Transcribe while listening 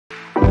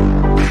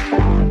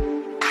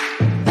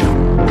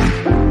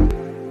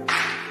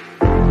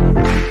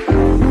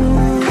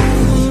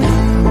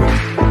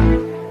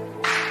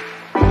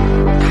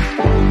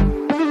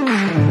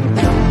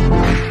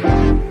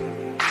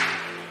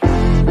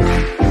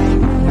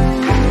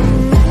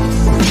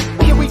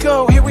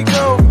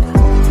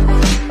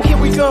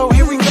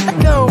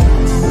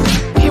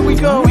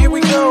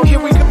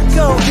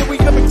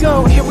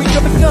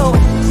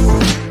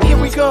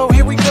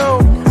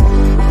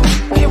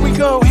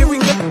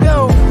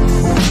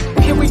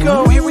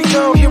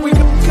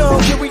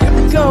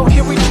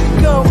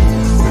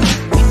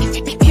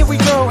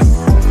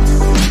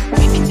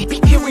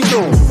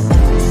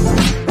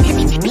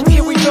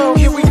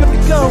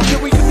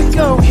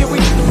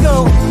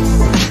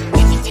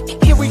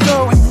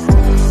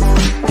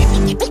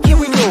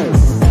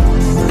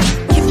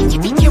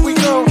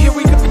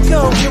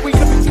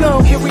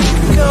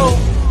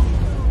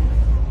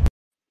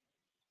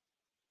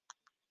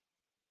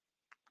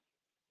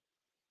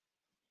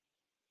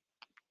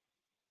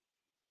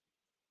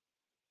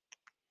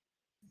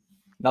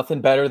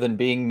Nothing better than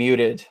being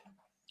muted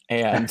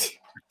and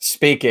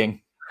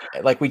speaking.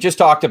 Like we just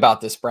talked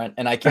about this, Brent,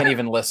 and I can't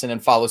even listen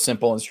and follow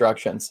simple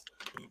instructions.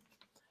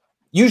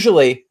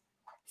 Usually,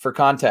 for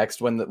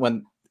context,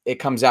 when it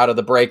comes out of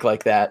the break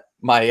like that,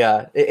 my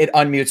it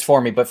unmutes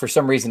for me, but for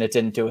some reason it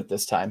didn't do it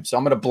this time. So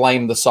I'm going to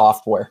blame the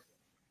software.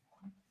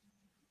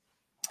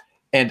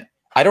 And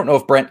I don't know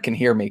if Brent can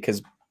hear me,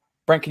 because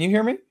Brent, can you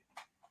hear me?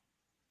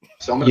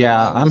 So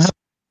yeah,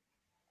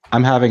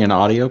 I'm having an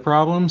audio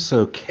problem,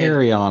 so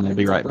carry on. I'll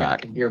be right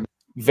back.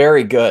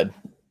 Very good.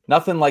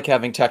 Nothing like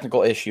having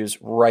technical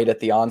issues right at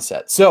the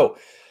onset. So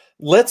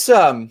let's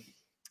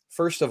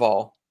first of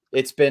all,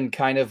 it's been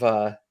kind of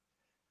a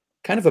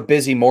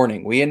busy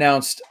morning. We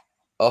announced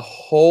a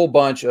whole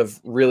bunch of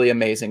really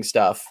amazing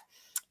stuff,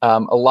 a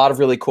lot of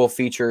really cool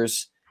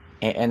features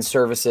and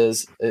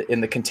services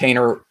in the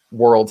container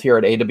world here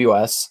at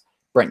AWS.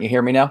 Brent, you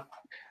hear me now?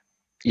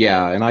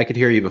 Yeah, and I could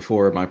hear you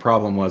before. My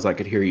problem was I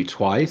could hear you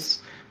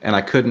twice, and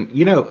I couldn't.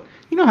 You know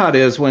how it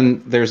is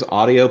when there's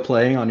audio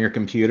playing on your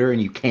computer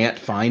and you can't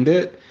find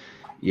it.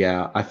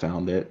 Yeah, I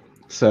found it.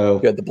 So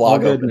you had the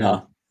blog open now.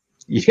 Huh?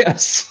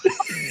 Yes.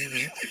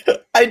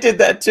 I did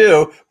that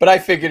too, but I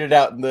figured it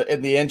out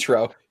in the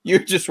intro. You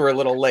just were a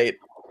little late.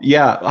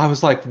 Yeah, I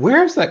was like,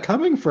 where's that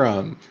coming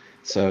from?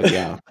 So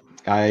yeah,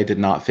 I did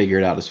not figure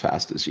it out as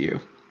fast as you.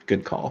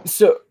 Good call.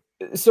 So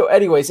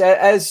anyways,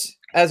 as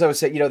I was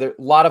saying, there are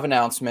a lot of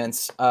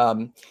announcements.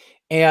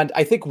 And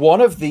I think one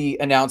of the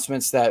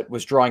announcements that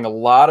was drawing a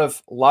lot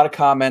of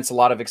comments, a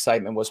lot of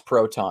excitement was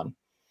Proton.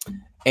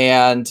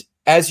 And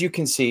as you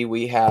can see,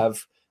 we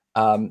have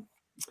some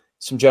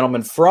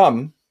gentlemen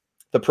from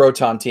the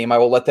Proton team. I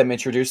will let them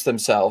introduce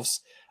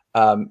themselves.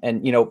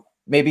 And,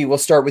 maybe we'll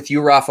start with you,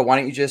 Rafa. Why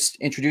don't you just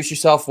introduce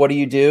yourself? What do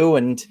you do?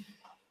 And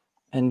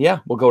yeah,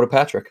 we'll go to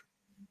Patrick.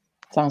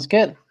 Sounds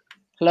good.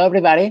 Hello,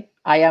 everybody.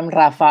 I am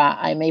Rafa.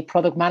 I'm a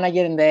product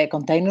manager in the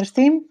containers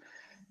team,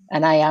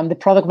 and I am the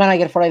product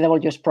manager for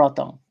AWS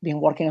Proton. Been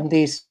working on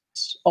this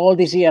all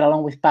this year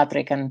along with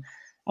Patrick and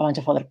a bunch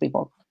of other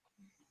people.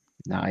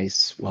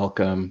 Nice.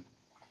 Welcome.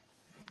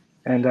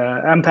 And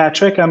I'm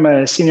Patrick. I'm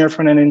a senior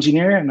front-end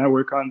engineer, and I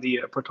work on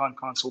the Proton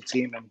console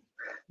team.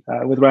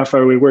 And with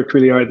Rafa, we worked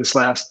really hard this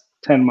last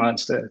 10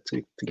 months to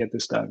get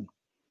this done.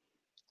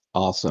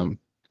 Awesome.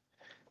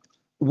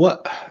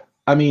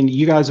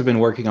 You guys have been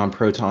working on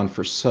Proton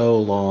for so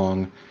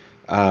long.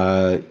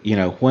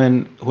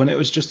 When it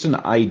was just an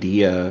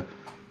idea,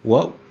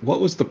 what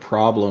was the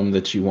problem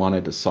that you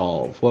wanted to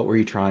solve? What were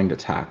you trying to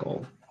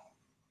tackle?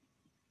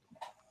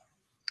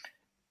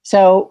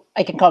 So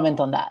I can comment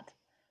on that.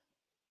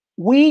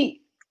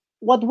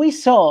 What we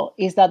saw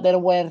is that there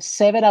were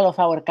several of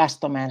our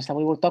customers that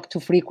we will talk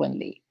to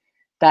frequently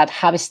that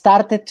have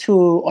started to,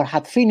 or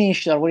had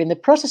finished, or were in the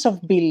process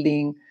of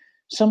building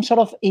some sort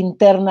of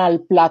internal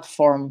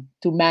platform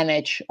to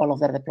manage all of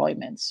their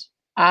deployments.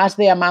 As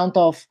the amount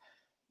of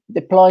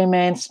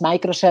deployments,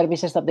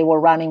 microservices that they were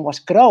running was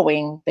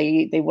growing,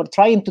 they were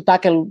trying to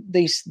tackle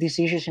these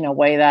issues in a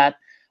way that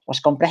was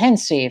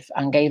comprehensive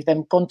and gave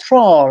them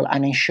control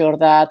and ensure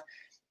that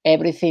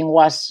everything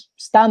was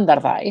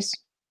standardized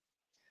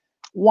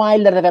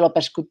while the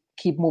developers could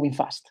keep moving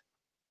fast.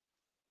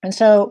 And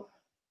so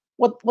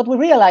what we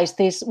realized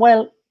is,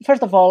 well,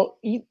 first of all,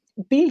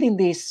 building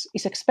this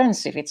is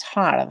expensive. It's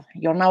hard.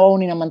 You're now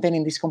owning and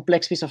maintaining this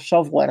complex piece of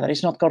software that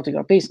is not core to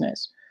your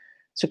business.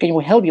 So can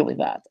we help you with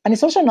that? And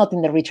it's also not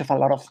in the reach of a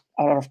lot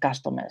of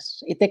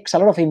customers. It takes a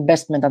lot of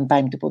investment and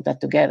time to put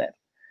that together.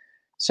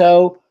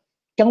 So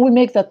can we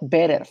make that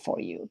better for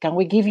you? Can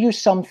we give you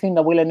something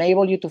that will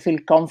enable you to feel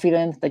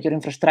confident that your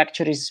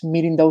infrastructure is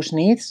meeting those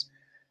needs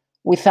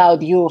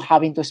without you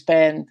having to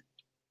spend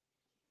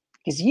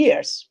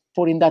years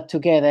putting that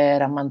together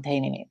and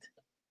maintaining it?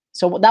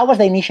 So that was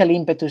the initial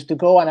impetus, to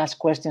go and ask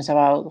questions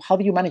about how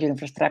do you manage your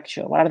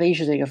infrastructure? What are the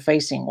issues that you're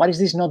facing? What is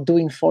this not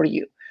doing for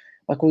you?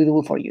 What could we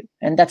do for you?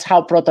 And that's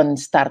how Proton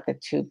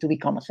started to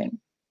become a thing.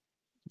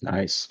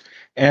 Nice.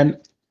 And,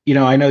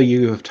 I know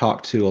you have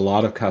talked to a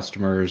lot of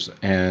customers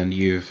and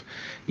you've,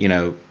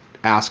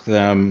 asked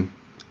them,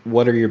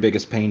 what are your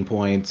biggest pain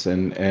points,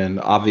 and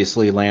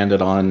obviously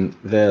landed on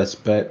this.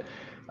 But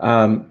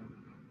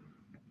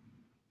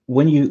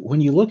when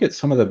you look at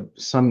some of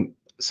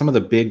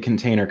the big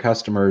container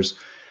customers,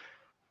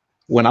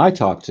 when I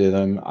talk to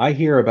them, I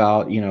hear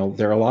about,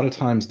 there are a lot of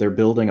times they're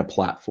building a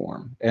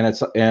platform,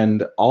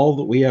 and all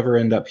that we ever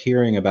end up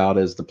hearing about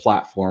is the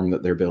platform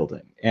that they're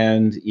building.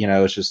 And,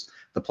 it's just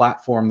the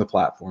platform.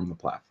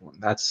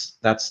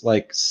 That's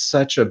like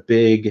such a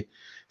big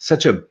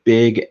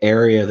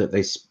area that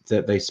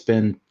they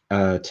spend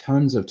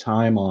tons of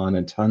time on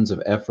and tons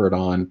of effort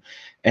on.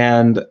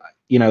 And,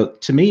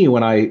 to me,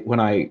 when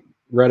I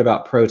read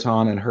about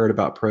Proton and heard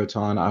about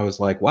Proton, I was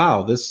like,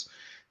 wow, this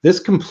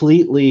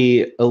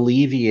completely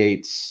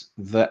alleviates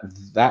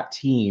that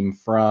team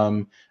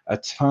from a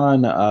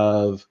ton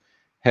of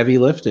heavy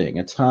lifting,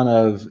 a ton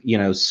of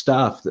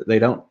stuff that they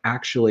don't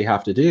actually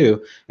have to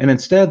do, and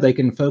instead they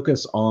can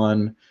focus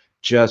on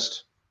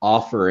just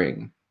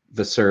offering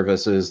the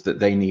services that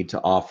they need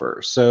to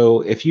offer.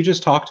 So if you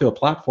just talk to a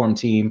platform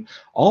team,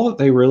 all that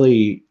they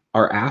really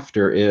are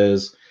after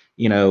is,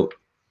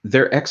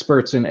 they're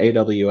experts in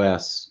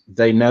AWS.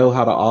 They know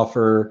how to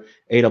offer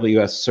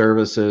AWS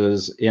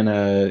services in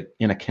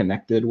a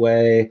connected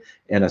way,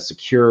 in a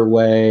secure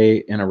way,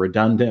 in a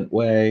redundant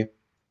way.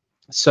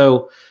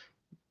 So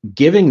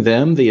giving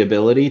them the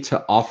ability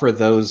to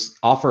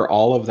offer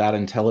all of that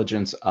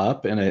intelligence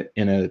up in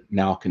a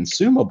now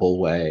consumable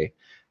way,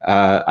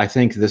 I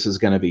think this is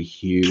going to be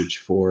huge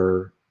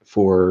for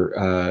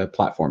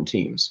platform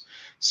teams.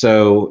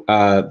 So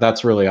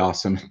that's really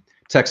awesome.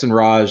 Texan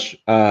Raj,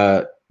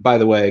 by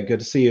the way, good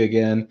to see you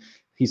again.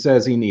 He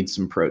says he needs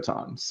some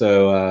Proton.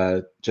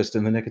 So just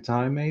in the nick of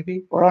time,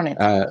 maybe? We're on it.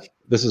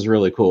 This is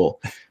really cool.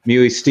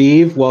 Muey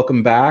Steve,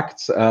 welcome back.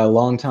 It's a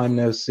long time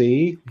no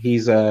see.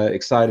 He's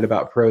excited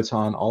about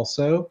Proton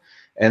also.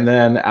 And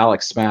then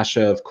Alex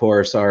Smasha, of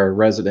course, our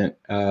resident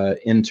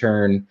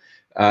intern,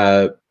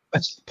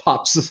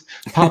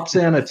 pops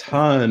in a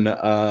ton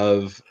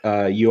of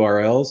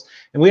URLs.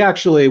 And we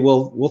actually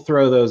we'll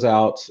throw those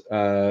out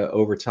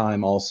over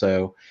time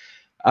also.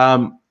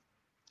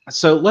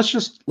 So let's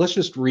just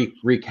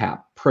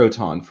recap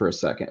Proton for a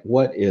second.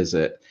 What is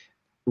it?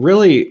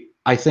 Really,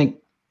 I think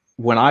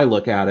when I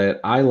look at it,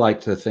 I like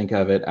to think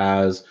of it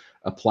as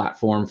a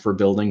platform for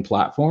building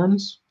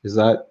platforms. Is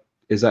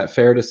that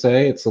fair to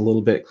say? It's a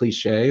little bit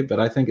cliche, but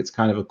I think it's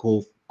kind of a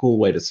cool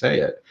way to say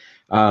it.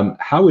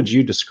 How would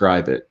you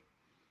describe it?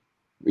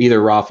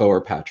 Either Rafa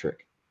or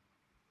Patrick.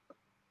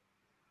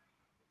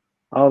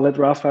 I'll let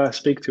Rafa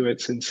speak to it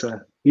since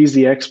he's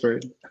the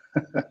expert.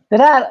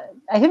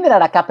 I think there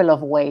are a couple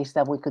of ways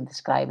that we could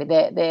describe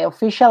it. The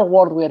official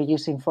word we are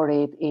using for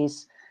it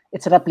is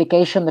it's an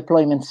application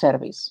deployment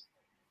service,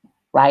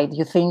 right?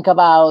 You think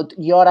about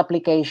your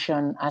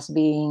application as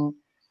being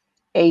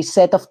a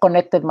set of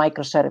connected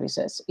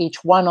microservices.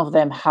 Each one of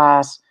them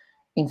has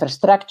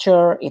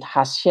infrastructure, it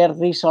has shared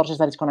resources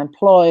that it's going to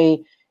employ,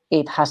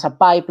 it has a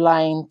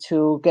pipeline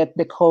to get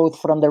the code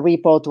from the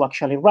repo to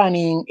actually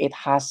running, it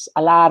has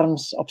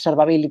alarms,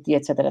 observability,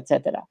 etc.,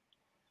 etc.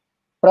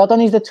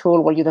 Proton is the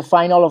tool where you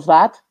define all of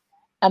that,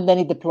 and then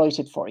it deploys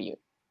it for you.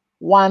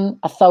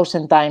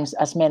 1,000 times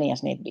as many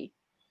as need be.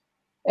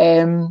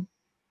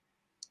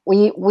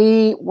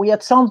 We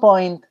at some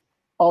point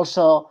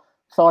also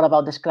thought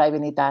about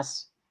describing it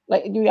as,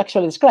 like you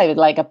actually describe it,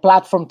 like a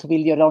platform to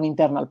build your own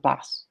internal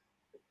pass.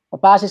 A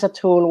pass is a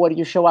tool where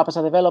you show up as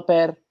a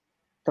developer,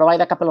 provide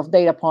a couple of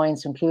data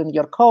points, including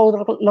your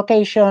code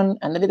location,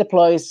 and then it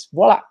deploys,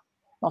 voila,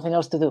 nothing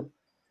else to do.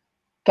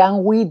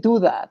 Can we do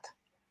that?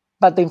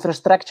 But the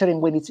infrastructure in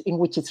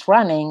which it's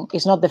running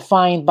is not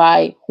defined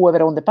by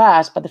whoever owned the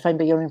pass, but defined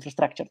by your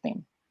infrastructure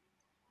team.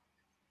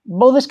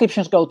 Both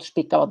descriptions go to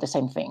speak about the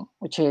same thing,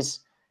 which is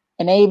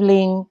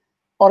enabling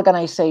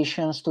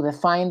organizations to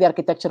define the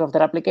architecture of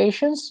their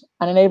applications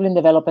and enabling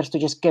developers to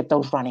just get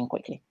those running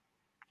quickly.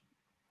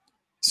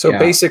 So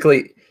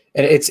basically,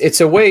 and it's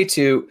a way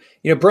to,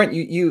 Brent,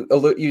 you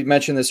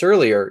mentioned this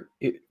earlier,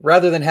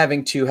 rather than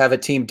having to have a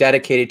team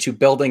dedicated to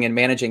building and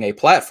managing a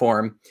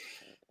platform,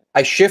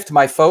 I shift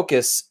my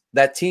focus,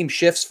 that team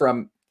shifts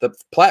from the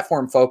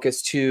platform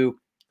focus to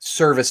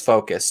service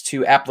focus,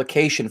 to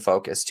application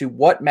focus, to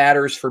what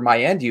matters for my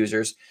end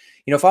users.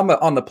 If I'm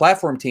on the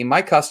platform team,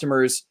 my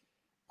customers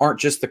aren't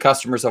just the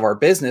customers of our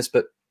business,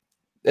 but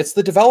it's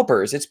the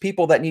developers. It's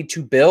people that need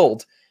to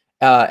build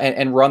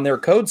and run their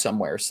code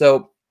somewhere.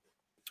 So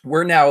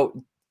we're now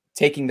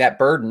taking that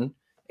burden.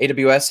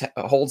 AWS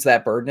holds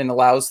that burden and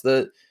allows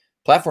the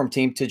platform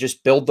team to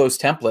just build those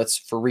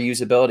templates for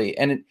reusability.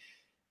 And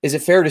is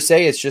it fair to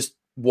say it's just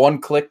one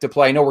click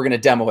deploy? I know we're going to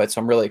demo it,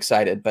 so I'm really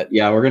excited. But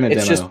yeah, we're going to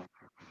demo. It's just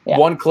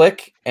one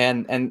click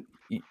and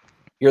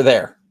you're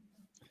there.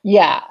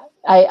 Yeah,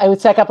 I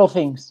would say a couple of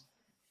things.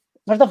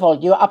 First of all,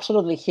 you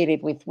absolutely hit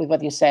it with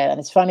what you said. And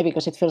it's funny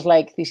because it feels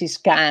like this is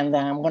canned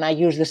and I'm going to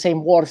use the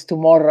same words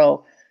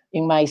tomorrow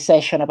in my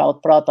session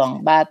about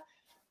Proton. But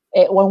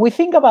when we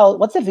think about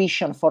what's the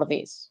vision for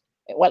this,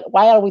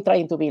 why are we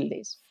trying to build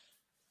this?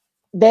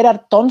 There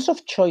are tons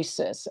of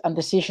choices and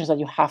decisions that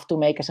you have to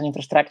make as an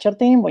infrastructure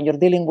team when you're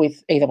dealing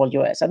with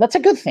AWS. And that's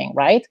a good thing,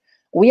 right?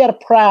 We are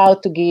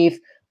proud to give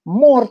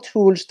more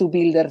tools to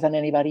builders than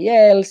anybody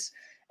else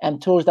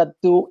and tools that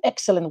do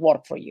excellent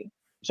work for you.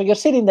 So you're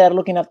sitting there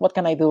looking at what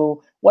can I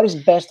do? What is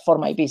best for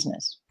my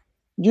business?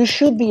 You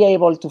should be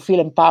able to feel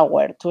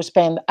empowered to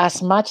spend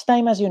as much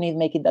time as you need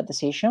making that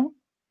decision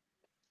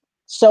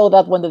so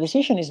that when the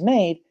decision is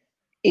made,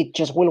 it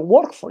just will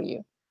work for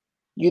you.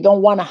 You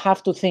don't want to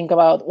have to think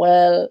about,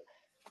 well,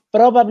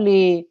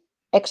 probably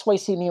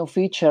XYZ new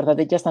feature that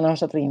they just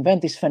announced at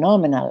reInvent is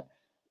phenomenal.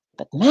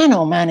 But man,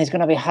 oh man, it's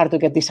going to be hard to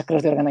get this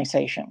across the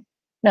organization.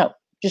 No,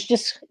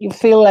 just you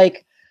feel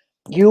like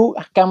you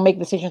can make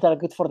decisions that are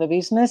good for the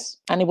business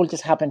and it will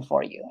just happen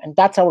for you. And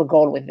that's our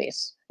goal with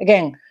this.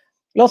 Again,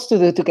 lots to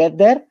do to get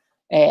there,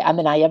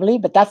 undeniably,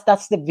 but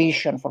that's the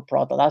vision for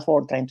Proton. That's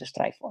what we're trying to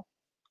strive for.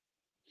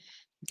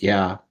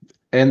 Yeah.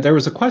 And there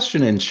was a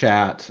question in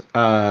chat.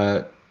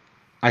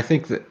 I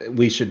think that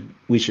we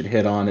should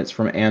hit on. It's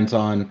from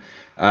Anton.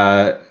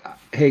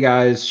 Hey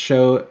guys,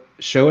 show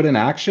it in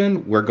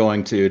action. We're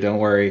going to. Don't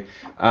worry.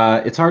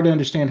 It's hard to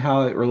understand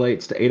how it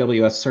relates to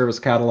AWS Service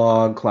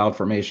Catalog,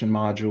 CloudFormation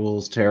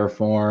modules,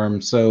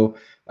 Terraform. So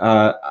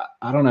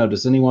I don't know.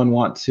 Does anyone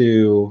want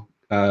to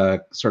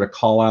sort of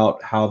call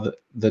out how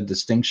the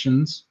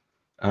distinctions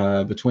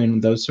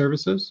between those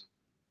services?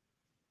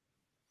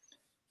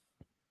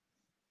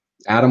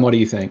 Adam, what do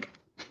you think?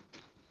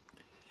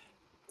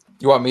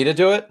 You want me to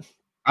do it?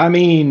 I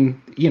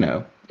mean,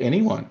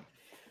 anyone.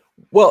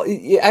 Well,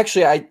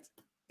 actually,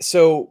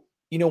 so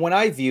when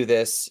I view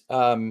this,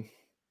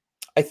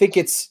 I think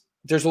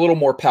there's a little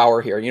more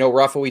power here.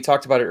 Rafa, we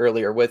talked about it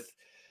earlier with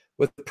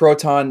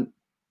Proton,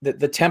 the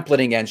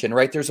templating engine,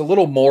 right? There's a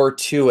little more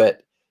to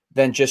it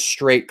than just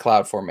straight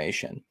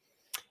CloudFormation.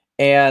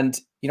 And,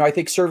 I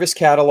think Service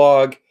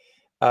Catalog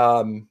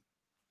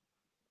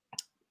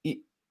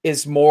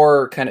is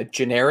more kind of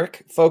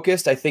generic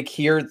focused. I think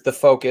here the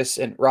focus,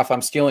 and Rafa,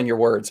 I'm stealing your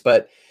words,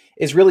 but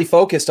is really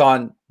focused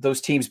on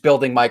those teams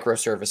building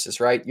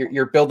microservices, right?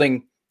 You're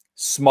building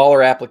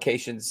smaller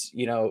applications,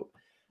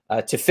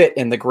 to fit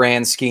in the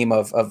grand scheme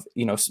of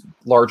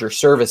larger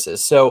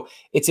services. So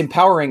it's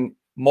empowering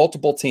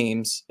multiple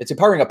teams. It's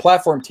empowering a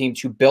platform team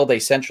to build a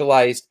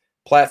centralized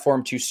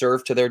platform to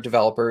serve to their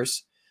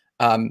developers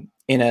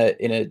in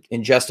a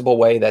ingestible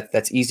way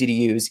that's easy to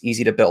use,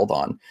 easy to build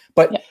on.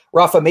 But yeah.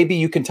 Rafa, maybe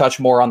you can touch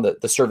more on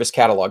the Service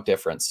Catalog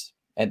difference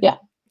and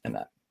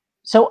that.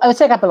 So I would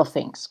say a couple of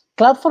things.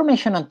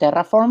 CloudFormation and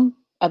Terraform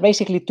are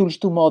basically tools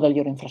to model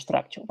your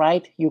infrastructure,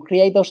 right? You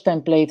create those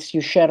templates,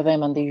 you share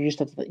them, and you use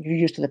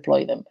to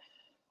deploy them.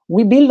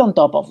 We build on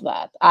top of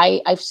that.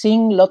 I've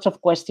seen lots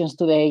of questions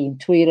today in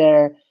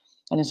Twitter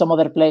and in some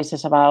other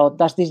places about,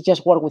 does this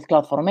just work with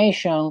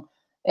CloudFormation?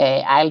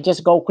 I'll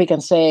just go quick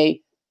and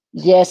say,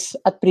 yes,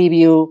 at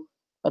preview,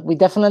 but we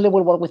definitely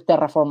will work with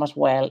Terraform as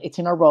well. It's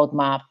in our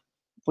roadmap.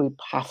 We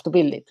have to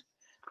build it.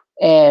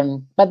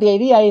 But the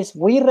idea is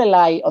we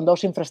rely on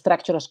those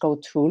infrastructure as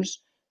code tools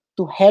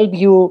to help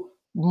you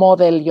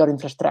model your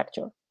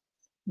infrastructure.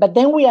 But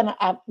then we add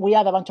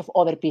a bunch of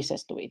other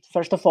pieces to it.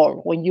 First of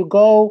all,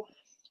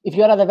 if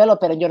you're a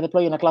developer and you're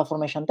deploying a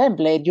CloudFormation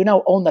template, you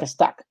now own their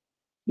stack.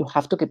 You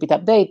have to keep it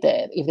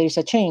updated. If there is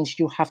a change,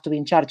 you have to be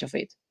in charge of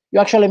it. You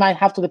actually might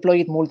have to deploy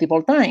it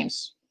multiple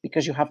times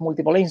because you have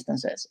multiple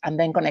instances, and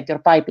then connect your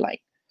pipeline.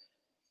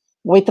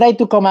 We try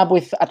to come up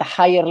with at a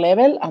higher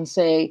level and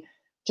say,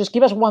 just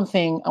give us one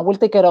thing and we'll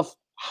take care of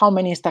how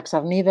many stacks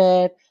are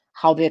needed,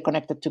 how they're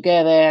connected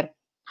together,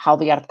 how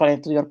they are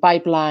connected to your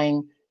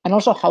pipeline, and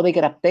also how they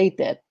get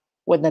updated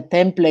when the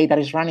template that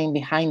is running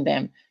behind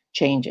them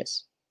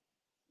changes.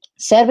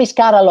 Service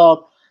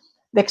Catalog,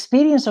 the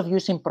experience of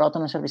using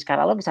Proton and Service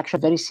Catalog is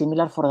actually very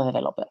similar for the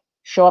developer.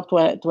 Show up to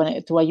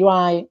a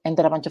UI,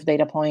 enter a bunch of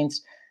data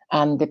points,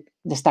 and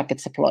the stack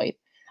gets deployed.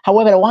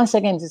 However, once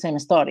again, it's the same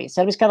story.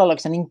 Service Catalog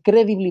is an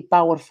incredibly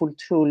powerful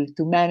tool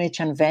to manage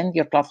and vend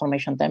your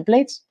CloudFormation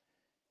templates.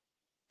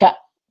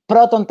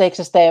 Proton takes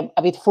a step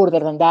a bit further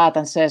than that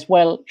and says,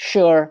 well,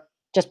 sure,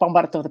 just one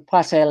part of the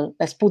puzzle.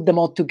 Let's put them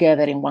all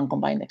together in one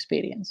combined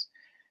experience.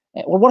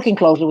 We're working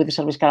closely with the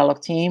Service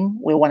Catalog team.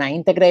 We want to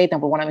integrate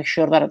and we want to make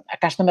sure that a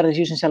customer that is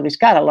using Service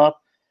Catalog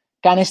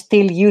can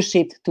still use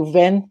it to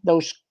vend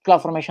those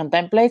CloudFormation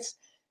templates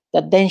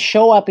that then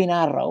show up in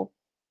Arrow,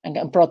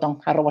 and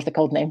Proton, Arrow was the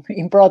code name,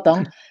 in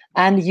Proton,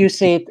 and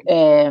use it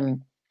and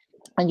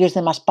use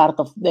them as part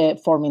of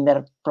forming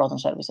their Proton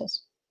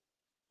services.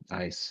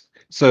 Nice.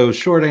 So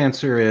short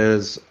answer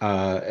is,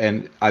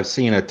 and I've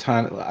seen a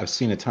ton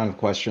of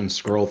questions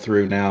scroll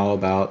through now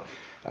about,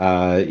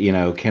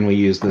 can we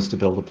use this to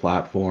build a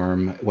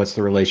platform? What's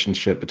the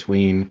relationship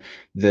between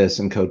this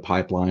and code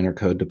pipeline or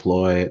code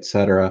deploy, et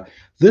cetera?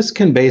 This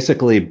can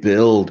basically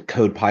build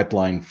code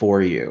pipeline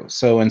for you.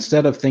 So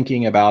instead of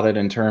thinking about it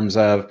in terms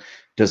of,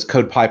 does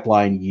code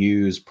pipeline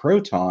use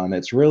Proton?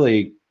 It's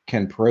really,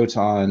 can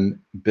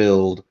Proton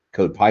build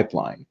code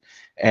pipeline?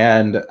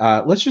 And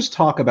let's just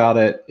talk about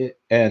it.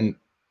 And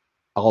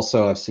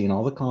also, I've seen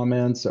all the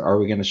comments. Are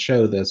we going to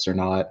show this or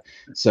not?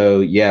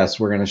 So yes,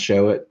 we're going to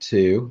show it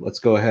too. Let's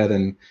go ahead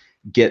and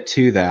get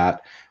to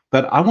that.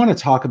 But I want to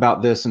talk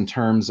about this in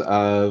terms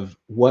of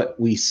what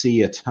we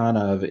see a ton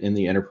of in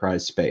the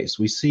enterprise space.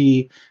 We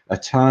see a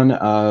ton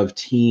of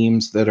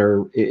teams that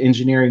are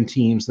engineering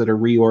teams that are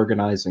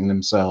reorganizing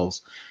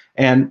themselves.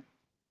 And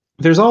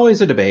there's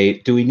always a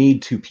debate. Do we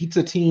need 2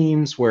 pizza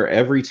teams where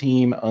every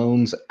team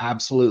owns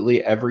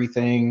absolutely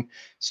everything,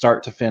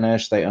 start to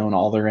finish? They own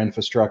all their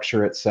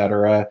infrastructure, et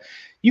cetera.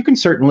 You can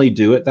certainly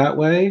do it that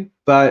way.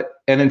 And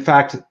in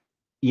fact,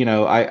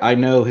 I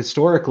know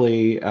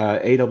historically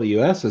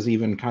AWS has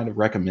even kind of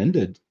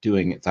recommended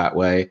doing it that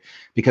way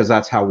because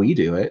that's how we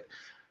do it.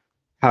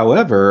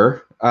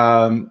 However,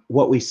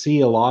 what we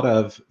see a lot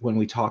of when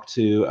we talk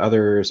to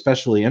other,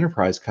 especially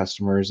enterprise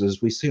customers,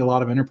 is we see a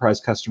lot of enterprise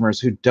customers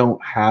who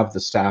don't have the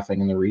staffing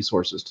and the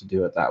resources to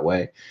do it that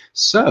way.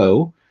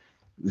 So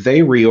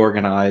they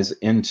reorganize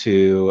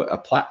into a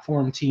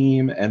platform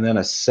team and then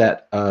a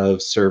set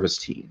of service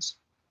teams.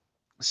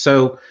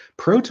 So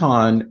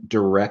Proton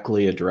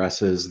directly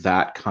addresses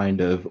that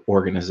kind of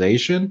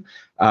organization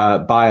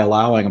by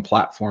allowing a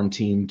platform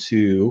team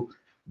to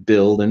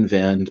build and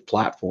vend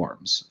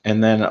platforms,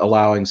 and then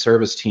allowing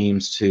service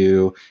teams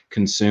to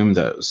consume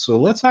those. So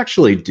let's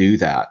actually do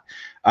that.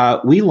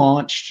 We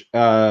launched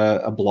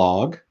a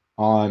blog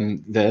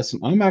on this.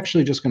 I'm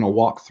actually just going to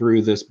walk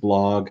through this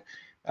blog.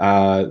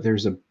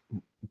 There's a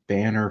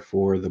banner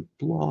for the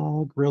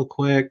blog real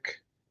quick.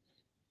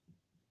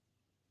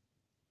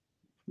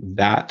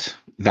 That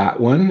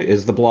one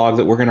is the blog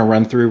that we're going to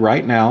run through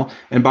right now.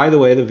 And by the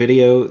way,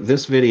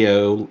 this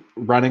video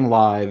running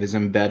live is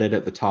embedded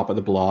at the top of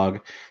the blog.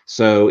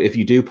 So if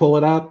you do pull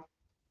it up,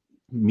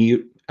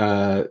 mute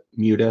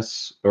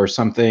us or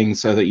something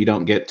so that you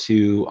don't get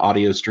two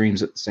audio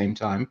streams at the same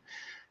time.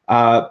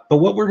 But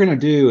what we're going to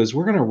do is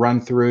we're going to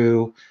run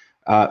through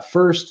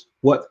first,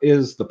 what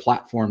is the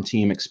platform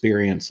team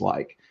experience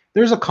like?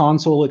 There's a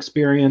console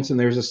experience and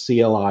there's a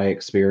CLI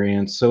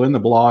experience. So in the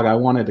blog, I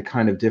wanted to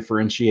kind of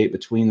differentiate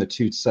between the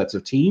two sets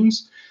of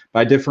teams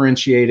by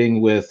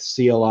differentiating with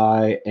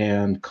CLI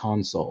and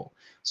console.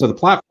 So the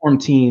platform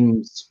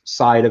team's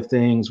side of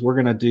things, we're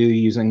going to do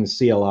using the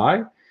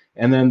CLI.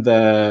 And then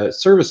the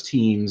service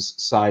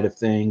team's side of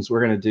things,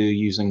 we're going to do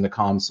using the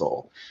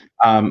console.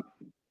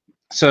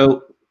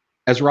 So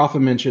as Rafa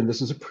mentioned, this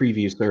is a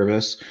preview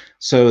service.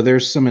 So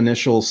there's some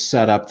initial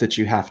setup that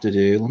you have to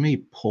do. Let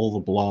me pull the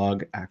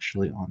blog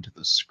actually onto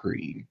the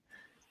screen.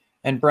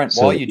 And Brent,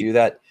 while you do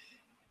that,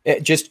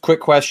 just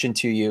quick question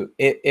to you.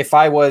 If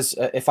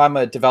I'm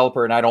a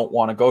developer and I don't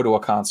want to go to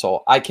a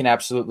console, I can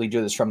absolutely do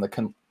this from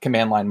the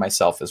command line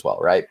myself as well,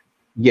 right?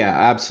 Yeah,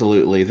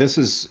 absolutely. This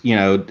is,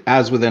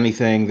 as with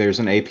anything, there's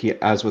an API,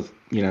 as with,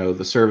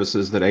 the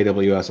services that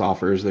AWS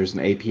offers, there's an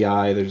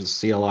API, there's a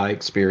CLI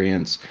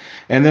experience,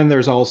 and then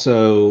there's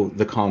also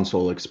the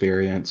console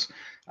experience.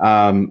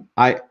 As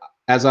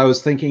I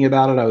was thinking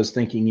about it, I was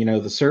thinking,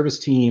 the service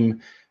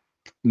team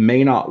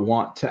may not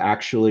want to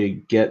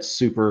actually get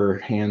super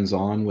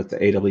hands-on with the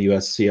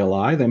AWS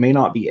CLI. They may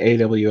not be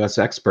AWS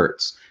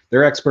experts.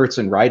 They're experts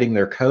in writing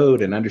their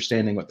code and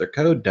understanding what their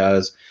code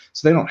does,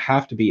 so they don't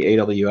have to be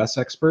AWS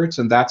experts,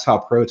 and that's how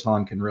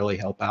Proton can really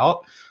help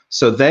out.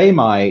 So they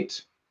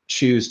might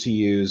choose to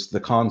use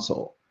the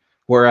console,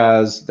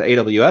 whereas the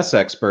AWS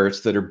experts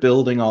that are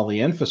building all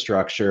the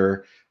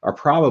infrastructure are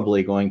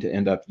probably going to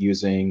end up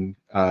using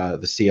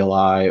the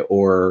CLI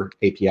or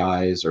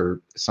APIs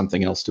or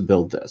something else to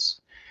build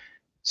this.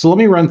 So let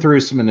me run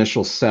through some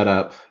initial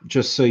setup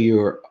just so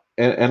you're,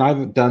 and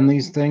I've done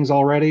these things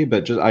already,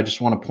 but I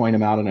just want to point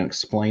them out and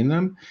explain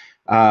them.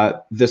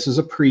 This is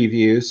a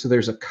preview, so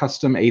there's a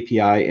custom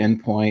API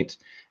endpoint,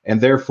 and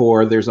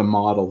therefore there's a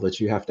model that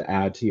you have to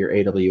add to your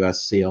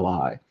AWS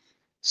CLI.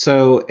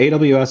 So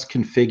AWS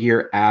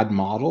configure add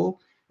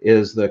model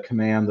is the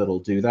command that'll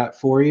do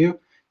that for you.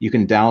 You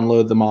can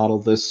download the model.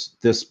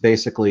 This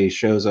basically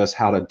shows us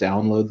how to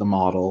download the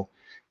model.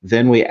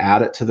 Then we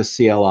add it to the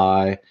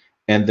CLI,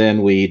 and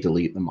then we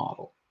delete the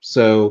model.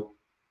 So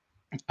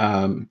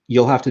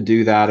you'll have to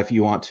do that if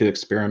you want to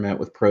experiment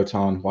with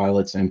Proton while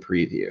it's in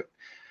preview.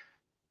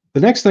 The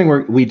next thing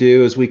we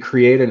do is we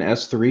create an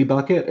S3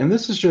 bucket, and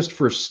this is just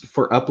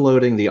for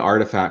uploading the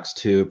artifacts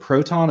to.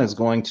 Proton is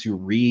going to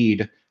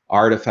read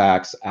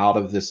artifacts out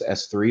of this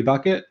S3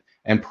 bucket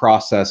and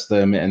process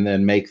them and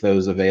then make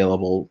those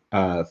available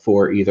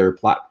for either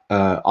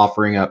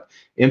offering up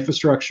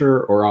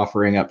infrastructure or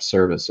offering up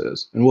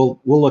services. And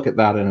we'll look at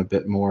that in a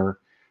bit more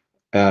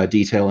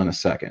detail in a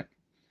second.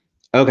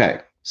 Okay,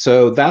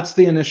 so that's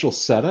the initial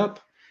setup.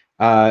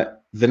 The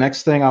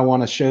next thing I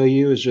want to show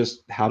you is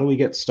just how do we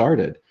get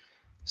started.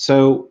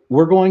 So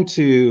we're going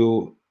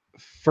to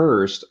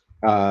first,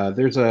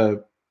 there's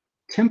a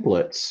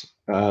templates,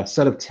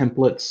 set of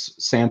templates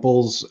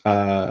samples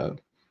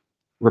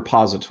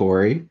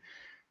repository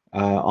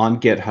on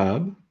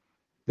GitHub.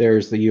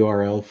 There's the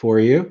URL for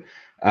you.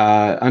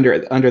 Under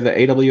the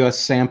AWS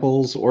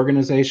samples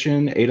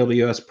organization,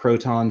 AWS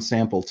Proton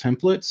sample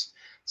templates.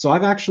 So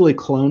I've actually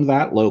cloned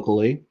that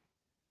locally.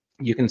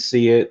 You can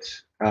see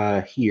it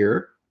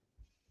here.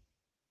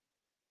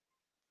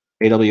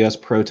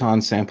 AWS Proton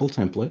sample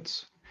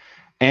templates.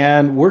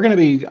 And we're going to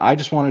be, I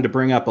just wanted to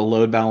bring up a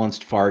load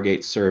balanced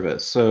Fargate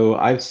service. So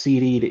I've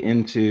CD'd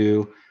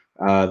into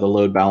the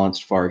load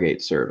balanced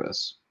Fargate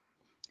service.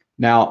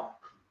 Now,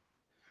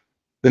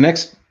 the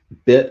next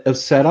bit of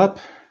setup,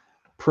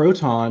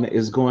 Proton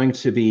is going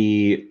to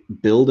be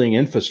building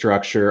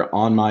infrastructure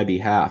on my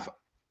behalf.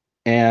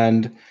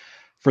 And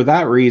for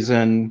that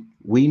reason,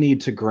 we need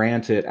to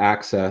grant it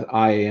access,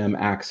 IAM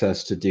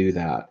access to do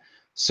that.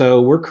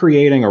 So we're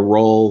creating a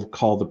role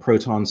called the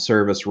Proton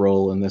service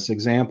role in this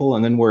example,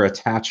 and then we're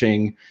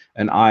attaching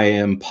an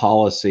IAM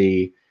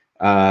policy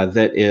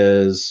that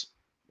is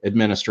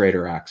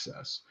administrator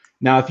access.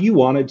 Now, if you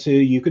wanted to,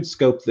 you could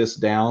scope this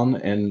down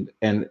and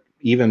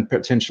even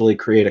potentially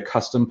create a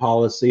custom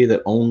policy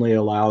that only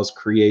allows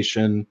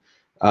creation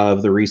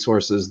of the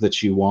resources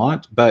that you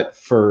want. But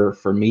for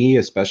me,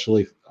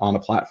 especially on a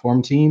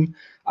platform team,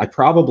 I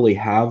probably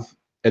have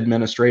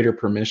administrator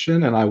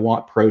permission, and I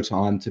want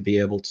Proton to be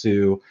able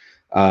to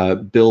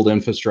build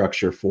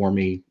infrastructure for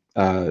me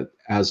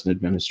as an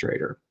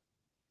administrator.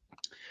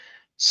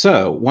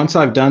 So once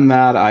I've done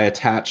that, I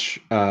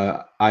update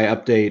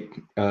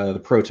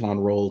the Proton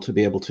role to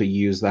be able to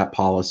use that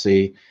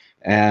policy,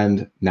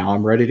 and now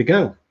I'm ready to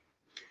go.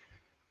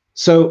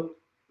 So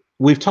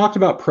we've talked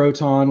about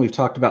Proton, we've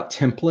talked about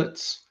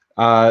templates.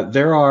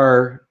 There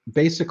are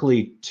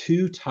basically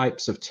two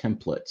types of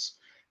templates.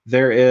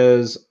 There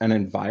is an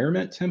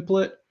environment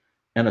template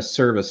and a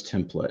service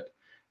template.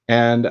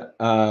 And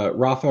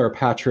Rafa or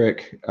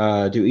Patrick,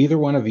 do either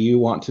one of you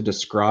want to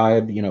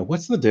describe,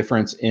 what's the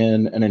difference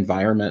in an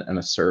environment and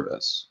a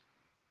service?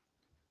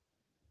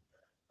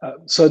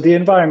 So the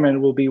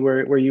environment will be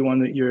where you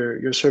want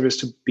your service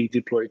to be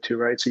deployed to,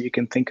 right? So you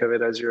can think of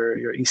it as your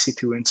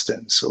EC2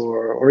 instance,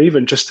 or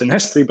even just an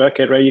S3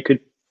 bucket, right? You could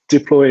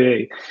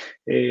deploy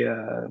a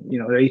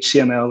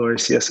HTML or a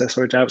CSS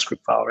or a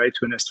JavaScript file, right,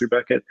 to an S3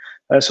 bucket.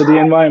 So the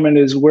environment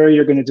is where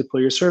you're going to deploy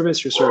your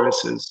service. Your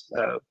service is,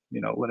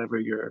 whatever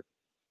your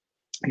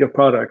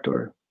product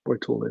or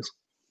tool is.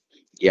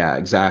 Yeah,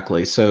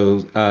 exactly. So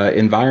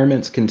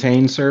environments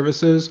contain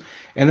services.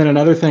 And then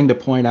another thing to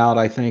point out,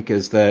 I think,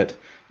 is that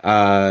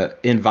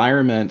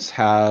environments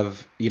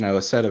have,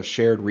 a set of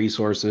shared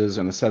resources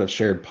and a set of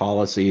shared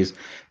policies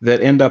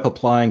that end up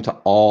applying to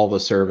all the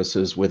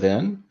services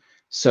within.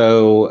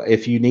 So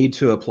if you need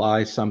to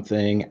apply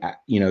something,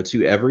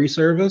 to every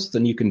service,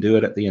 then you can do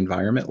it at the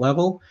environment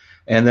level.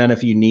 And then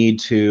if you need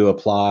to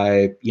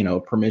apply,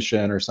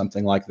 permission or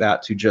something like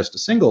that to just a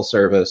single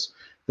service,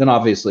 then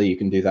obviously you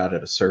can do that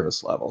at a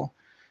service level.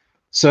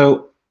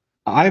 So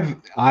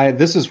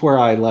this is where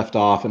I left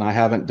off, and I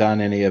haven't done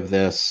any of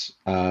this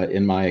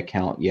in my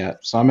account yet.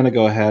 So I'm going to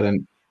go ahead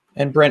and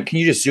Brent, can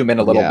you just zoom in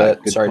a little bit?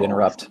 Sorry to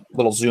interrupt.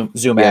 Little zoom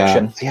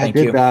action. Yeah, I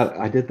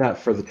did that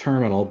for the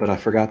terminal, but I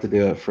forgot to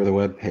do it for the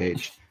web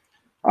page.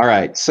 All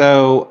right,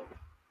 so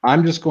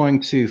I'm just going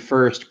to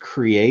first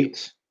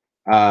create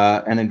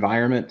an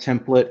environment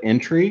template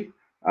entry.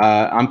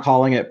 I'm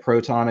calling it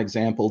Proton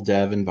example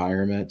dev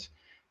environment.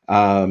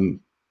 And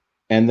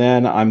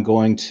then I'm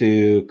going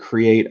to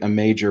create a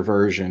major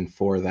version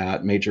for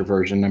that, major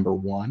version number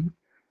 1.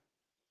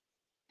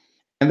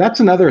 And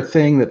that's another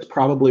thing that's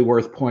probably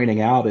worth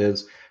pointing out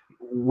is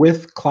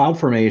with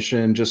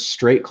CloudFormation, just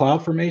straight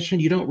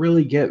CloudFormation, you don't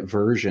really get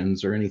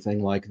versions or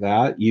anything like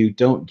that. You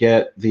don't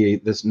get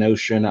this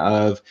notion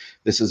of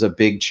this is a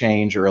big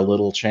change or a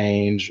little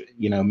change,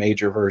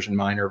 major version,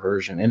 minor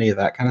version, any of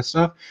that kind of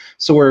stuff.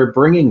 So we're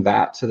bringing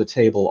that to the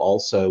table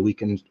also. We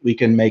can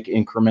make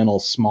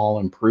incremental small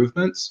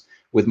improvements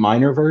with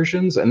minor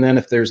versions, and then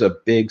if there's a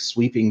big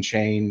sweeping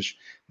change,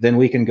 then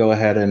we can go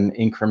ahead and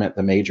increment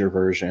the major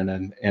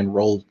version and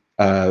roll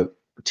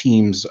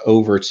teams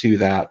over to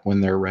that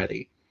when they're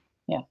ready.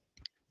 Yeah.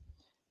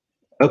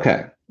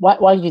 Okay.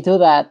 While you do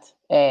that,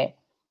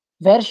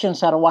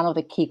 versions are one of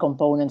the key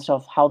components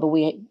of how do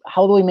we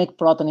make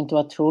Proton into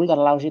a tool that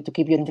allows you to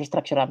keep your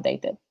infrastructure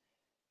updated.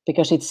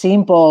 Because it's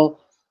simple,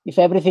 if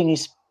everything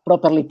is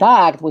properly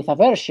tagged with a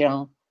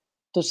version,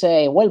 to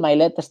say, well, my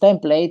latest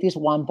template is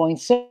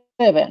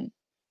 1.7,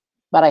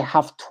 but I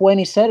have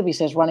 20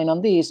 services running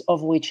on this,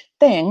 of which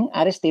 10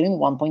 are still in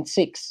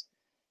 1.6.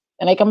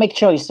 And I can make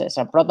choices,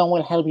 and Proton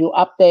will help you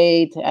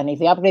update. And if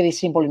the upgrade is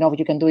simple enough,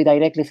 you can do it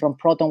directly from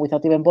Proton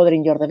without even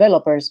bothering your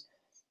developers.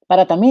 But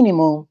at a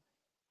minimum,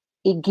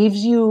 it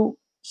gives you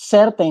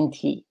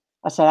certainty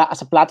as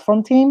a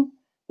platform team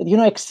that you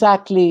know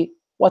exactly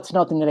what's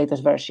not in the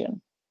latest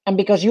version. And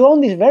because you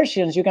own these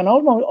versions, you can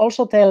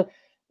also tell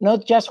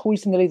not just who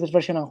is in the latest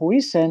version and who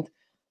isn't,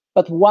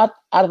 but what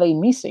are they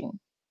missing.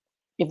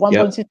 If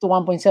 1.6 to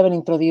 1.7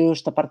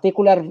 introduced a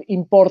particular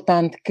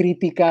important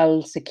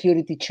critical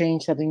security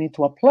change that we need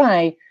to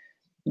apply,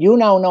 you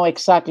now know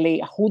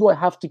exactly who do I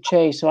have to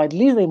chase, so at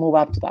least they move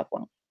up to that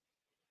one.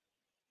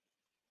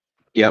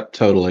 Yep,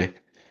 totally.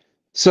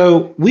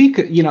 So we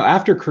could,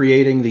 after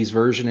creating these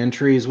version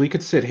entries, we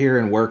could sit here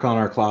and work on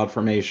our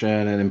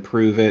CloudFormation and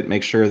improve it,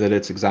 make sure that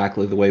it's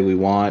exactly the way we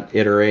want,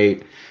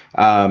 iterate.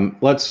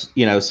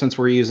 Since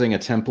we're using a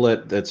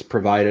template that's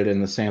provided in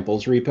the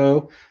samples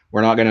repo,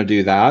 we're not going to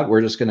do that.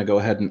 We're just going to go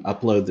ahead and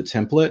upload the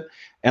template.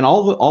 And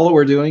all that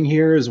we're doing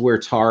here is we're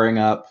tarring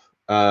up,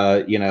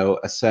 a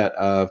set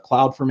of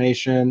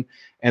CloudFormation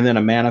and then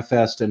a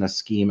manifest and a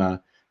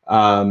schema.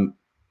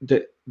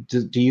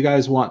 Do you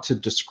guys want to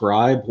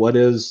describe what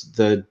is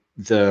the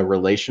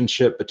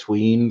relationship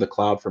between the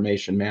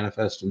CloudFormation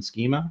manifest and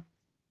schema?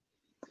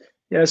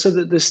 Yeah, so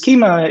the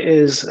schema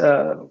is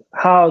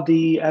how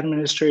the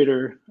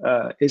administrator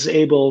is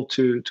able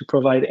to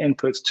provide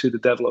inputs to the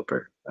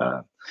developer.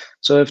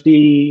 So if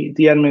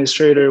the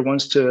administrator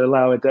wants to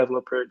allow a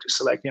developer to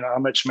select, how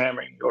much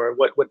memory or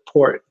what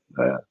port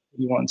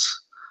he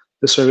wants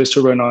the service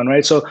to run on,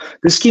 right? So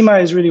the schema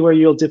is really where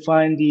you'll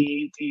define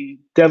the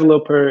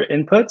developer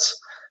inputs,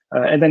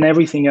 and then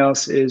everything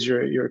else is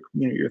your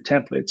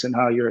templates and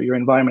how your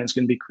environment is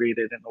going to be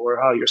created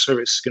or how your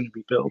service is going to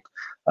be built.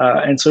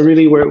 And so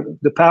really where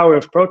the power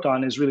of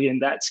Proton is really in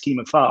that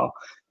schema file,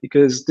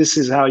 because this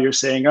is how you're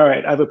saying, all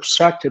right, I've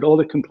abstracted all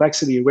the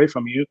complexity away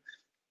from you.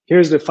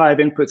 Here's the 5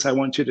 inputs I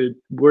want you to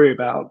worry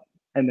about,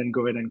 and then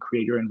go ahead and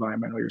create your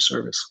environment or your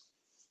service.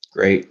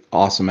 Great,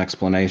 awesome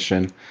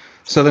explanation.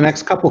 So the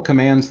next couple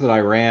commands that I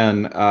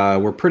ran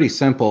were pretty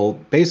simple.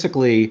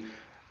 Basically,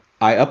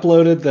 I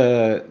uploaded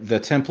the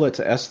template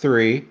to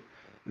S3.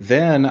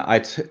 Then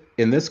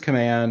in this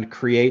command,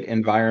 create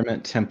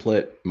environment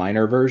template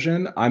minor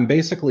version, I'm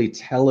basically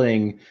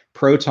telling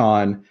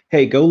Proton,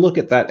 hey, go look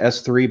at that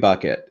S3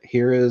 bucket.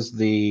 Here is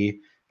the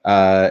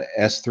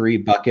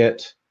S3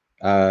 bucket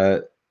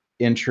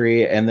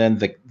entry, and then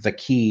the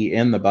key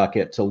in the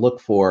bucket to look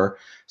for.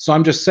 So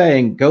I'm just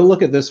saying, go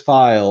look at this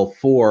file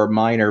for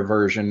minor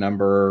version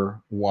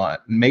number 1,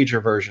 major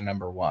version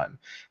number 1.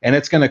 And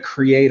it's going to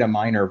create a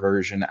minor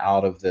version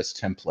out of this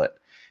template.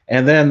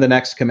 And then the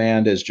next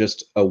command is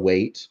just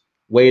await,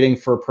 waiting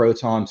for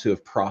Proton to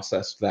have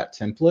processed that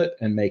template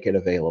and make it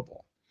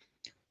available.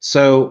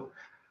 So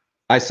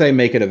I say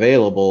make it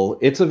available.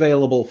 It's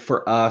available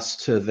for us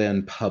to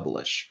then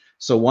publish.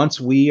 So once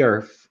we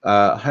are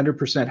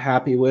 100%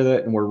 happy with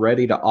it and we're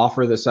ready to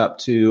offer this up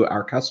to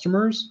our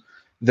customers,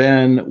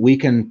 then we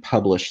can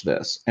publish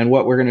this. And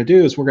what we're going to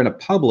do is we're going to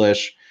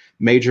publish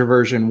major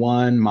version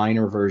 1,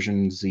 minor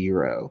version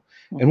 0.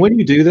 And when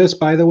you do this,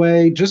 by the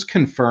way, just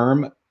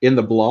confirm in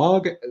the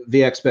blog,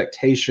 the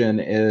expectation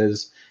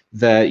is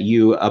that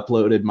you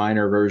uploaded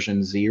minor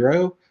version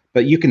 0,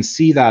 but you can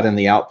see that in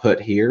the output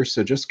here.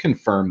 So just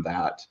confirm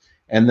that.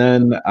 And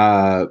then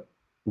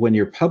when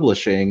you're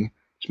publishing,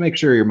 just make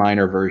sure your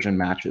minor version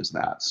matches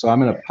that. So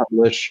I'm going to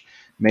publish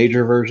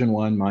major version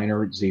 1,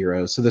 minor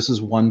 0. So this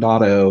is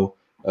 1.0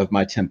 of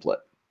my template.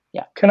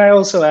 Yeah. Can I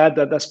also add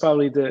that that's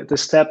probably the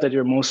step that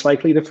you're most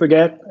likely to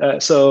forget?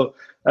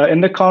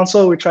 In the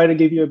console, we try to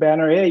give you a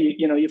banner. Hey,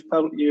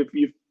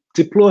 you've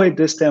deployed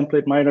this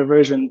template minor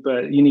version,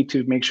 but you need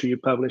to make sure you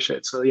publish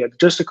it. So yeah,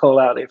 just to call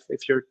out,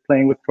 if you're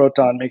playing with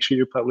Proton, make sure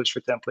you publish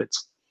your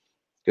templates.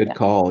 Good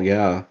call.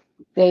 Yeah.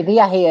 The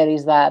idea here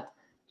is that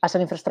as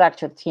an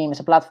infrastructure team,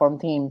 as a platform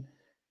team,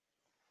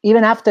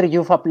 even after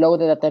you've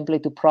uploaded a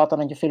template to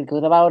Proton and you feel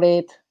good about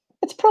it,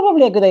 it's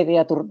probably a good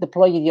idea to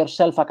deploy it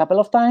yourself a couple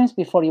of times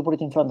before you put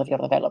it in front of your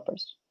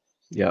developers.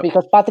 Yeah.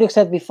 Because Patrick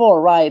said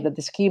before, right, that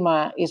the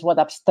schema is what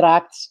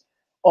abstracts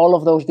all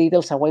of those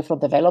details away from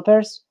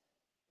developers.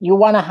 You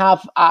want to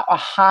have a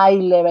high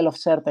level of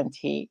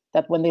certainty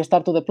that when they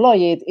start to deploy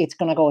it, it's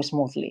going to go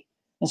smoothly.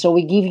 And so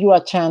we give you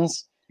a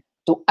chance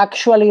to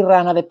actually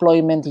run a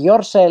deployment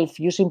yourself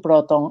using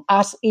Proton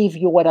as if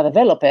you were a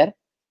developer,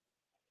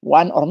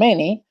 one or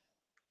many,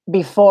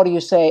 before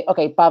you say,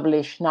 okay,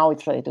 publish, now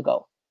it's ready to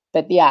go.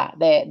 But yeah,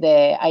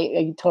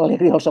 I totally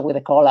agree also with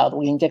the call out.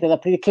 We injected a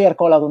pretty clear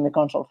call out on the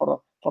console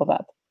for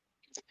that.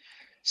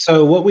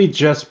 So what we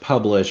just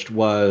published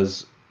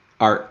was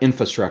our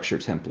infrastructure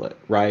template,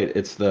 right?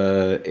 It's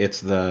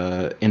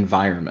the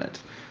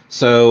environment.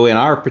 So in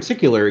our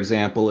particular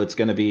example, it's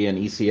going to be an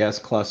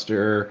ECS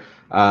cluster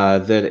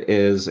that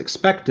is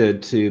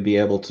expected to be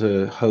able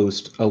to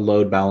host a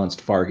load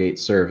balanced Fargate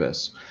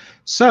service.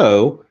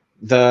 So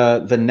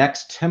the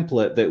next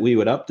template that we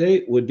would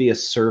update would be a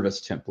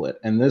service template,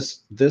 and this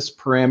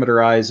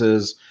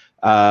parameterizes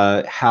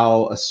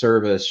how a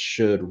service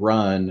should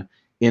run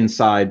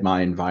inside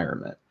my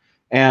environment.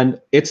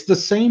 And it's the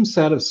same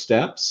set of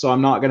steps, so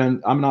I'm not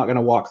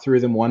gonna walk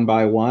through them one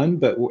by one,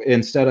 but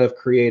instead of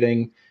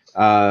creating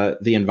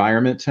the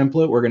environment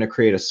template, we're going to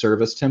create a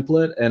service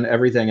template, and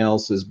everything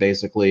else is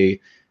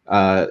basically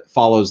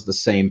follows the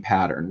same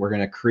pattern. We're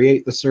going to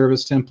create the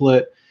service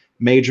template,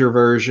 major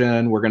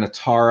version, we're going to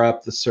tar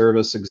up the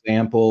service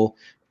example,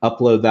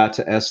 upload that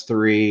to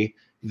S3,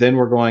 then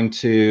we're going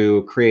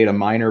to create a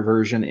minor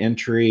version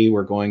entry,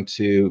 we're going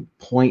to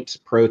point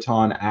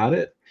Proton at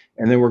it,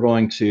 and then we're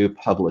going to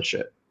publish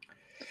it.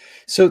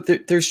 So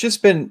there's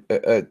just been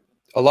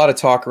a lot of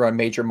talk around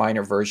major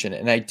minor version,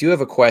 and I do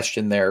have a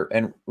question there.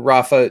 And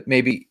Rafa,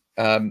 maybe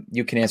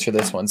you can answer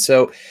this one.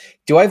 So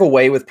do I have a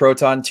way with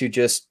Proton to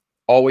just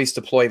always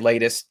deploy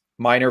latest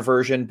minor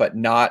version, but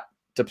not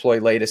deploy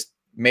latest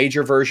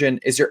major version?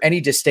 Is there any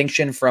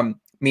distinction from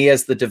me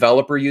as the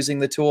developer using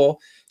the tool?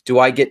 Do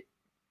I get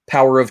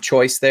power of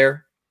choice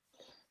there?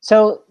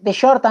 So the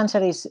short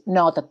answer is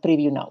not at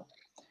preview, no.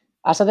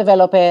 As a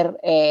developer,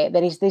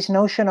 there is this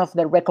notion of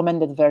the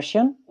recommended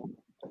version,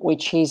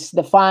 which is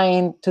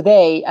defined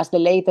today as the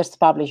latest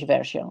published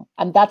version.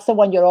 And that's the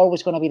one you're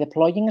always going to be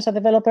deploying as a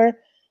developer.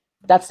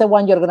 That's the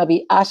one you're going to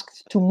be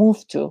asked to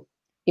move to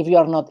if you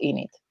are not in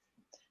it.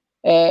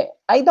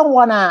 I don't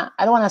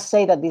wanna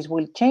say that this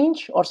will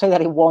change or say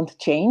that it won't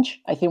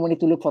change. I think we need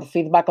to look for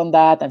feedback on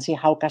that and see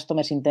how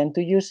customers intend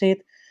to use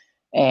it.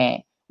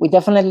 We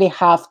definitely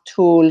have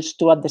tools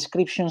to add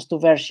descriptions to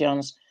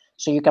versions,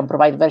 so you can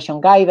provide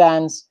version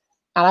guidance.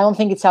 And I don't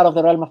think it's out of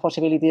the realm of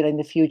possibility that in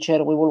the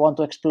future we will want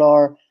to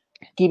explore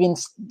giving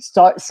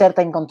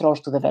certain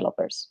controls to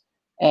developers.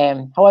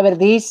 However,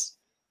 this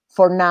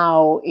for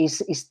now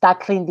is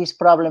tackling this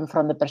problem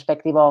from the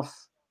perspective of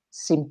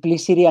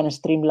simplicity and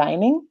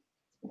streamlining.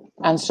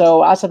 And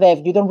so as a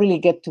dev, you don't really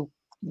get to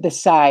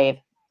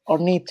decide or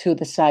need to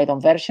decide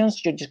on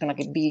versions, you're just going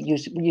to be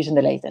using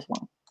the latest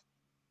one.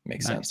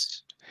 Makes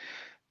sense.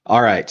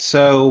 All right.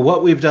 So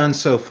what we've done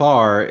so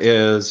far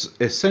is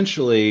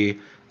essentially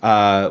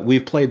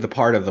we've played the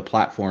part of the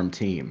platform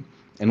team,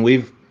 and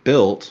we've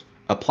built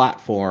a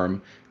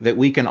platform that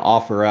we can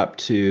offer up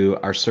to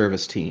our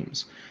service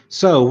teams.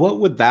 So what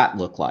would that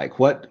look like?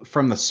 What,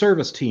 from the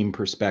service team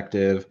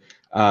perspective,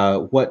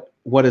 what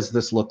does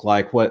this look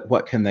like?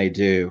 What can they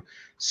do?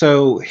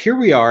 So here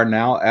we are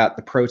now at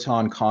the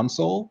Proton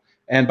console.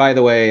 And by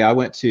the way, I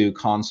went to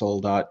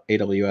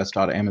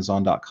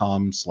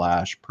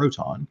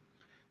console.aws.amazon.com/Proton.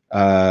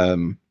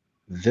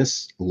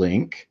 This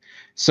link.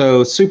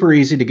 So super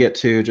easy to get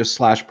to, just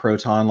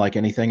 /Proton like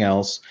anything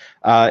else.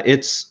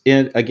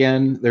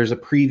 Again, there's a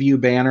preview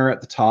banner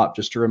at the top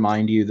just to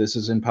remind you this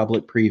is in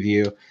public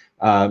preview.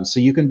 So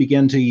you can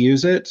begin to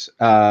use it,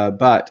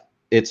 but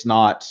it's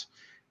not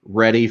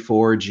ready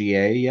for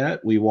GA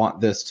yet. We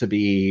want to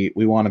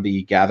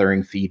be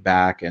gathering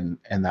feedback and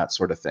that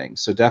sort of thing.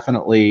 So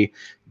definitely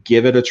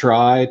give it a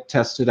try,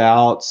 test it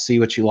out, see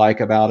what you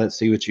like about it,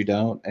 see what you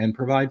don't, and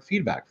provide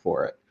feedback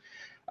for it.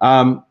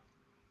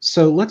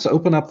 So let's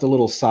open up the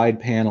little side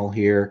panel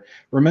here.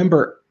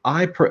 Remember,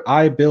 I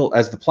built,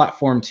 as the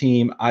platform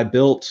team, I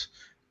built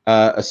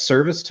a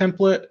service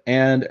template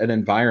and an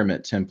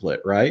environment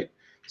template, right?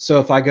 So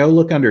if I go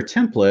look under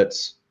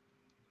templates,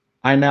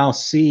 I now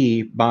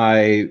see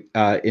my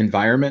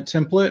environment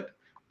template,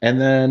 and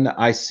then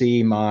I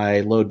see my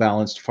load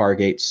balanced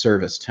Fargate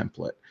service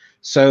template.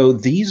 So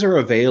these are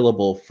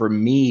available for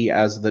me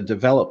as the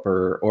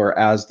developer or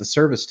as the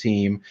service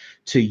team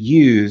to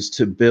use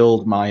to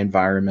build my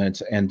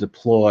environment and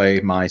deploy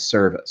my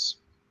service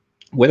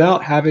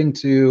without having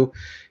to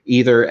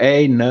either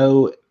A,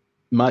 know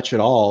much at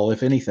all,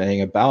 if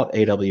anything, about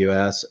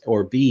AWS,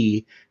 or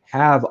B,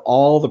 have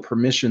all the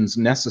permissions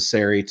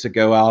necessary to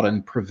go out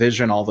and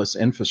provision all this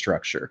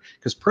infrastructure,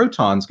 because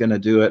Proton's going to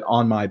do it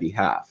on my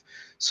behalf.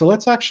 So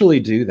let's actually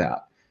do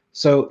that.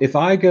 So if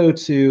I go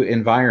to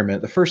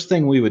environment, the first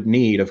thing we would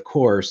need, of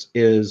course,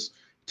 is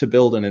to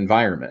build an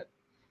environment.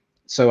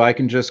 So I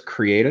can just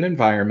create an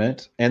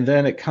environment, and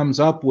then it comes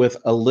up with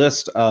a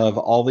list of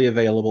all the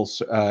available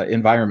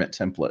environment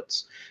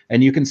templates.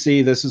 And you can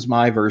see this is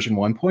my version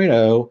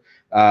 1.0,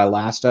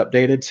 last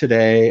updated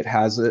today. It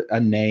has a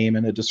name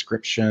and a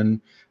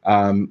description.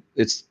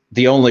 It's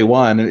the only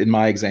one in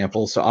my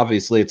example, so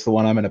obviously it's the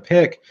one I'm going to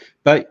pick.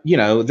 But you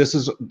know, this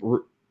is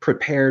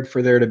prepared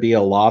for there to be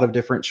a lot of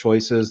different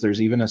choices.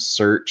 There's even a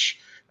search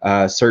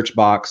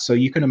box, so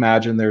you can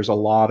imagine there's a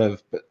lot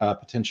of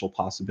potential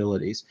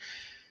possibilities.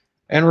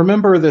 And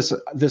remember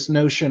this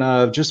notion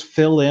of just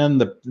fill in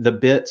the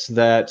bits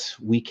that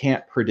we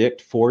can't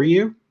predict for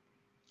you.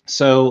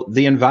 So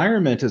the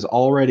environment is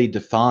already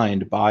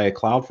defined by a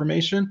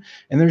CloudFormation,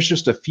 and there's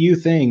just a few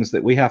things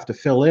that we have to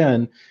fill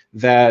in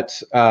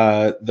that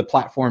the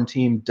platform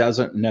team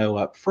doesn't know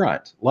up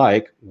front,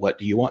 like what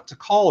do you want to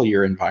call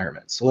your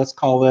environment? So let's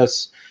call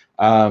this,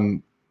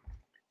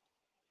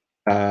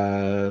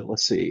 let's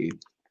see,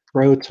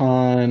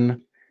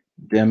 Proton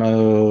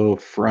demo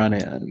front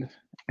end.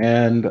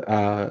 And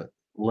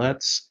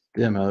let's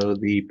demo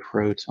the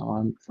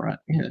Proton front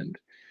end.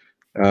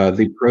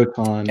 The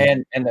Proton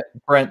and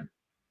Brent,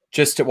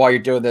 while you're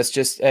doing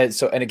this,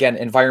 and again,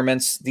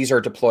 environments, these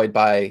are deployed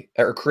by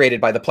or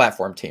created by the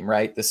platform team,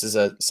 right? This is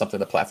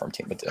something the platform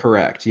team would do.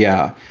 Correct.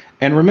 Yeah.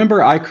 And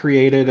remember, I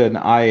created an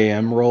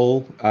IAM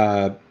role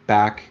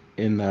back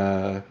in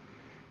the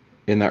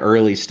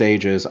early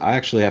stages. I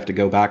actually have to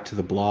go back to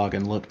the blog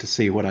and look to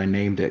see what I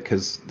named it,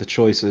 because the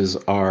choices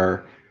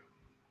are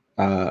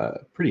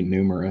pretty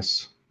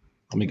numerous.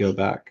 Let me go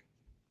back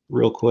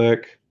real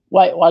quick.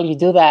 While you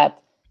do that,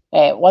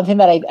 one thing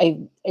that I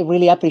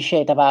really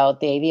appreciate about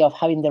the idea of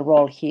having the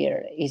role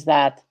here is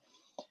that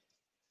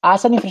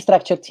as an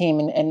infrastructure team,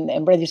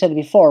 and Brett, you said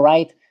before,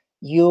 right?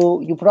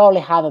 You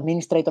probably have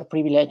administrator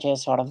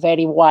privileges or a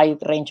very wide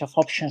range of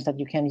options that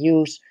you can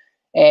use,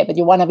 but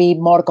you want to be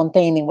more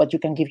contained in what you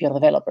can give your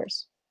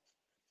developers.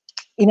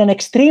 In an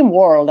extreme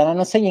world, and I'm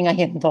not saying I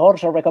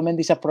endorse or recommend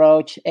this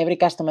approach, every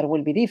customer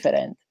will be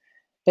different,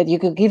 but you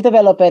could give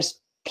developers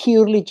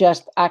purely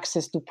just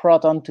access to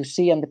Proton to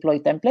see and deploy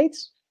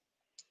templates,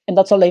 and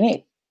that's all they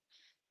need.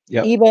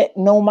 Yep. Even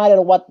no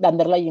matter what the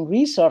underlying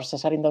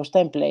resources are in those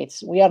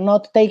templates, we are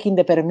not taking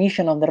the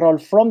permission of the role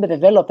from the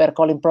developer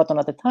calling Proton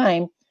at the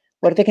time.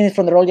 We're taking it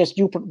from the role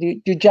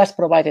you just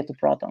provided to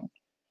Proton.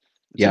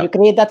 Yep. So you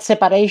create that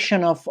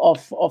separation of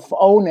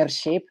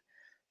ownership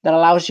that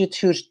allows you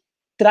to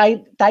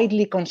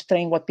tightly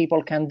constrain what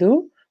people can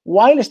do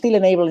while still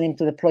enabling them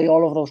to deploy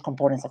all of those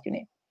components that you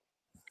need.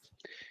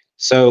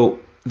 So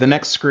the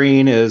next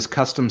screen is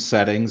custom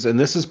settings, and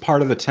this is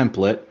part of the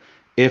template.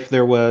 If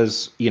there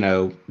was,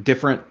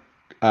 different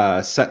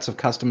sets of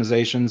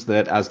customizations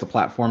that as the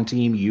platform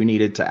team you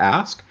needed to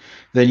ask,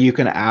 then you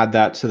can add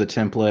that to the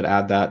template,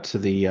 add that to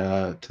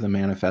the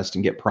manifest,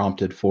 and get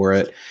prompted for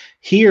it.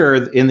 Here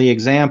in the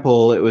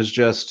example, it was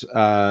just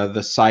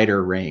the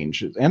CIDR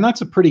range, and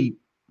that's a pretty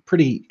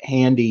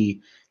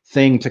handy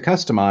thing to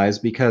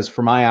customize, because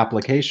for my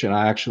application,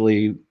 I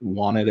actually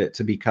wanted it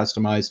to be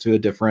customized to a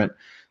different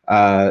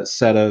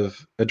set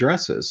of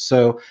addresses.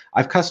 So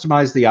I've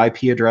customized the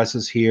IP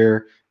addresses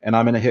here, and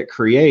I'm going to hit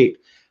create.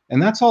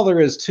 And that's all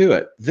there is to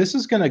it. This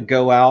is going to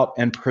go out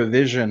and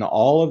provision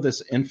all of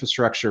this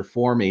infrastructure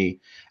for me.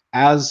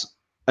 As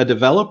a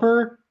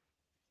developer,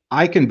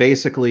 I can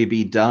basically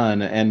be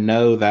done and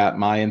know that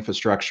my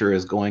infrastructure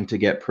is going to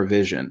get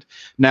provisioned.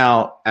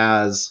 Now,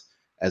 as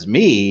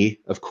me,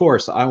 of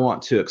course, I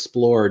want to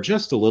explore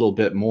just a little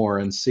bit more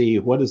and see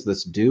what is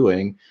this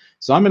doing.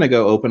 So I'm going to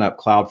go open up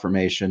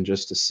CloudFormation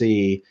just to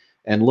see.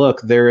 And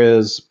look, there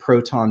is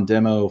Proton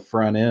demo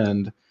front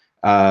end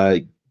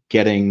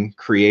getting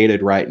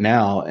created right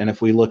now. And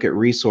if we look at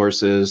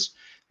resources,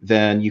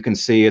 then you can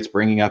see it's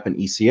bringing up an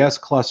ECS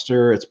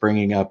cluster, it's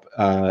bringing up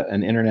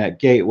an internet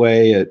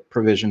gateway, a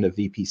provision of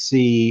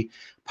VPC,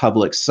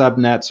 public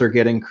subnets are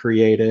getting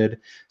created.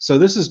 So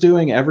this is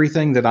doing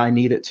everything that I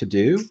need it to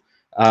do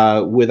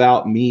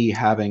without me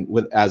having,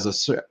 as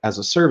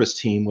a service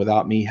team,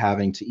 without me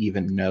having to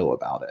even know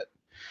about it.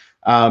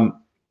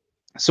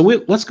 So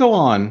let's go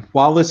on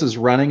while this is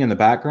running in the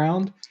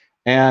background,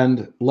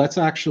 and let's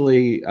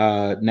actually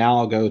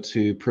now go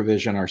to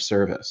provision our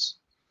service.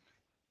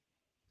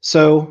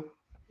 So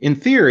in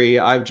theory,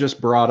 I've just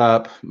brought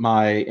up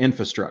my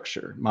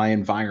infrastructure, my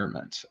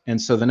environment.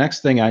 And so the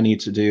next thing I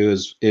need to do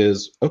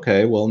is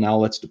okay, well, now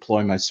let's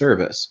deploy my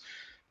service.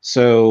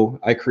 So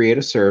I create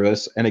a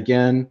service, and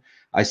again,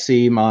 I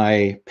see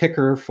my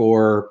picker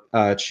for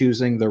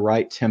choosing the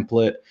right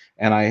template,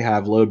 and I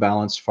have load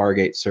balanced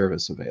Fargate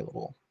service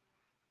available.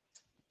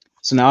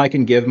 So now I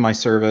can give my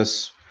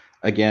service,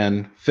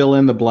 again, fill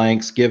in the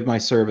blanks, give my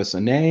service a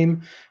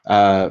name,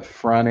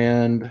 front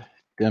end,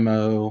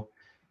 demo.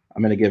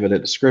 I'm going to give it a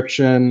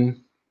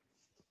description.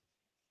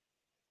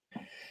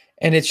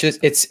 And it's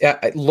just,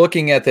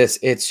 looking at this,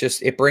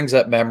 it brings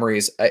up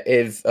memories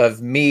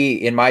of me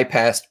in my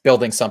past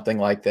building something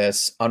like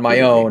this on my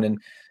own, and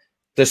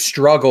the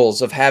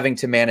struggles of having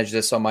to manage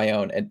this on my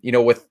own. And,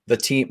 with the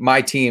team,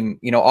 my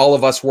team, all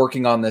of us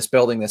working on this,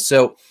 building this.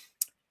 So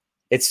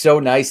it's so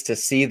nice to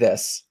see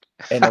this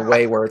in a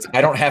way where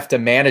I don't have to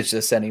manage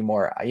this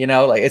anymore.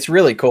 Like, it's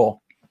really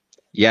cool.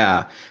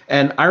 Yeah.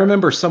 And I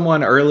remember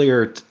someone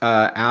earlier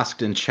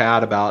asked in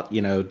chat about,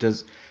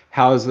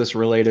 how is this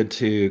related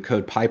to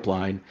code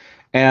pipeline?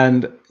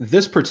 And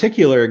this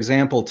particular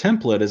example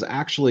template is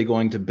actually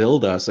going to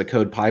build us a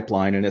code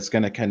pipeline, and it's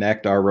going to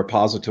connect our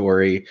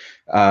repository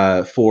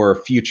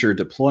for future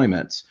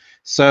deployments.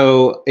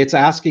 So it's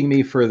asking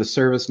me for the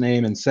service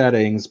name and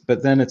settings,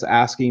 but then it's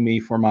asking me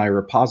for my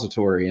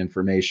repository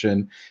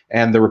information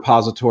and the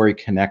repository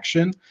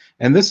connection.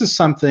 And this is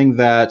something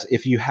that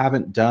if you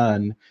haven't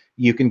done,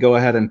 you can go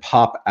ahead and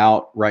pop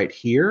out right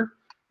here,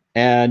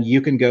 and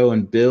you can go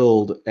and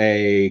build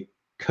a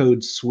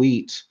code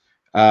suite,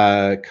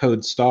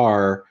 code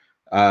star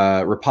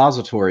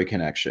repository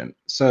connection.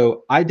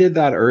 So I did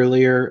that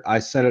earlier. I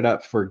set it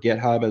up for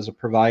GitHub as a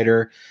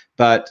provider,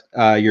 but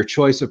your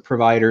choice of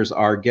providers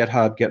are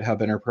GitHub,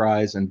 GitHub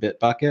Enterprise, and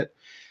Bitbucket.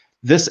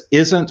 This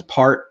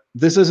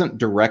isn't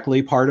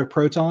directly part of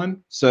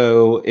Proton.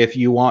 So if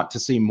you want to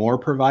see more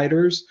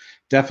providers,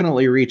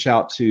 definitely reach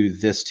out to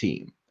this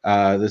team.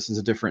 This is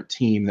a different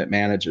team that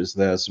manages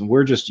this, and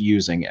we're just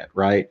using it,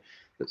 right?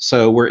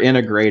 So we're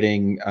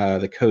integrating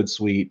the code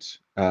suite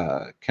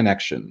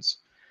connections.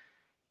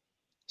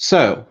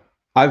 So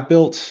I've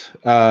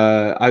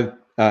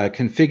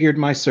configured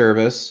my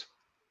service.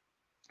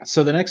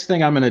 So the next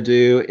thing I'm going to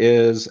do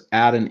is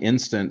add an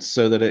instance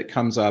so that it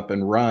comes up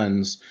and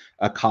runs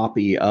a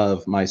copy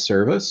of my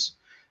service.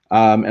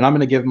 And I'm going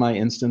to give my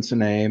instance a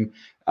name.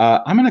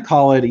 I'm going to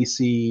call it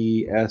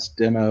ECS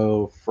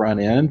demo front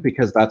end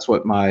because that's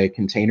what my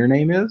container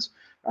name is.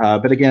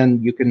 But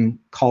again, you can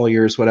call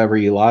yours whatever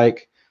you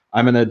like.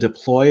 I'm going to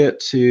deploy it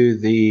to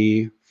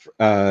the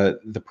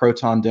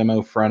Proton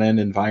demo front end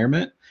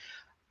environment.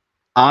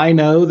 I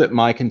know that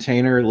my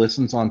container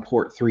listens on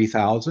port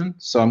 3000,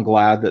 so I'm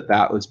glad that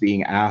that was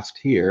being asked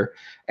here.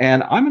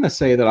 And I'm going to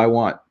say that I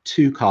want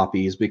 2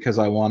 copies because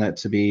I want it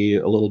to be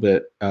a little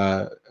bit,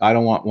 I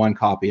don't want 1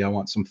 copy, I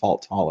want some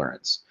fault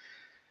tolerance.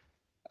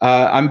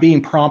 I'm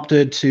being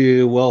prompted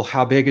to, well,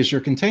 how big is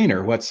your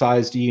container? What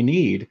size do you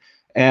need?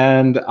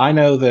 And I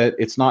know that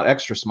it's not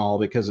extra small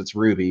because it's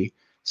Ruby,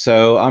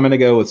 so I'm going to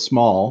go with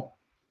small.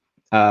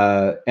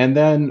 And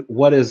then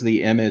what is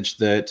the image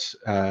that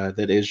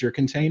that is your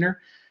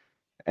container?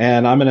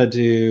 And I'm going to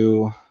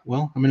do,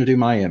 well, I'm going to do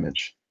my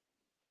image.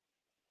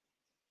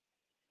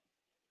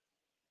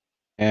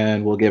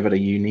 And we'll give it a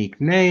unique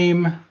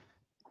name.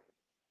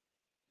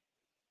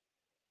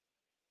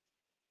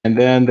 And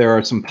then there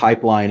are some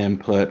pipeline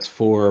inputs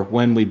for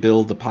when we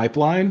build the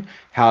pipeline.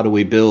 How do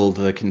we build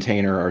the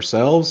container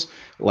ourselves?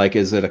 Like,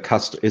 is it a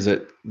custom? Is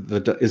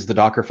the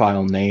Docker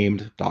file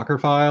named Docker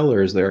file,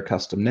 or is there a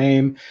custom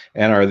name?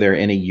 And are there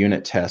any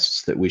unit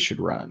tests that we should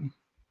run?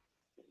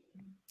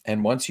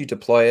 And once you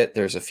deploy it,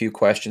 there's a few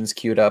questions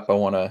queued up I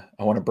want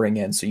to bring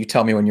in. So you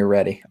tell me when you're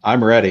ready.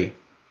 I'm ready.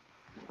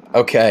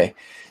 Okay.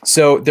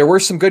 So there were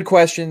some good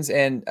questions,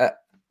 and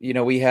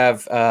we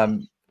have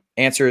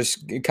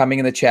answers coming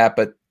in the chat,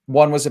 but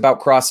one was about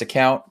cross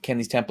account. Can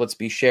these templates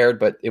be shared?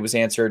 But it was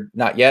answered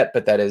not yet,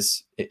 but that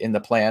is in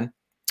the plan.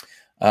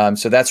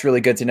 So that's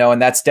really good to know.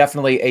 And that's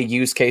definitely a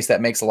use case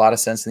that makes a lot of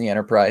sense in the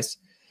enterprise.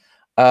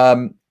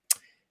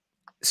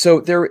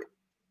 So there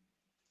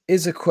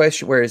is a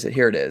question. Where is it?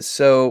 Here it is.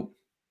 So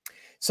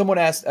someone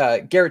asked,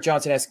 Garrett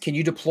Johnson asked, can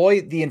you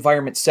deploy the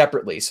environment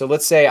separately? So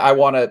let's say I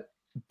want to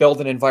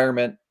build an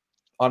environment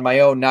on my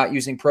own, not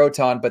using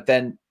Proton, but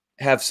then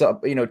have some,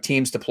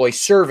 teams deploy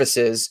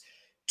services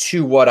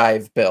to what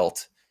I've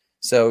built.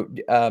 So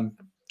do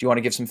you want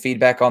to give some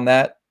feedback on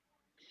that?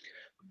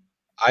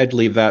 I'd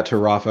leave that to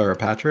Rafa or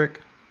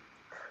Patrick.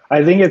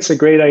 I think it's a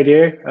great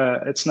idea.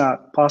 It's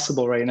not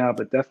possible right now,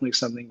 but definitely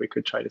something we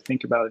could try to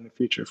think about in the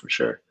future for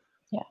sure.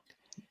 Yeah.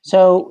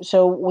 So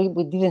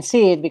we didn't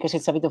see it because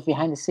it's a bit of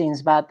behind the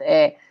scenes, but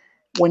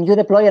when you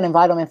deploy an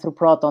environment through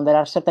Proton, there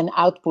are certain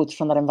outputs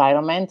from that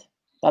environment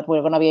that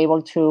we're going to be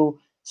able to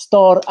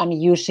store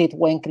and use it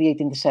when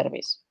creating the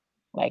service,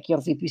 like your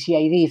VPC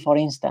ID, for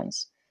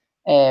instance.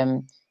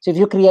 So if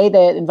you create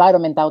the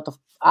environment out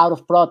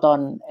of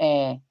Proton,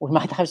 we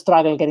might have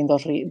struggled getting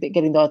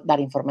that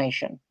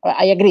information.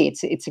 I agree.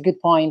 It's a good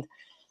point.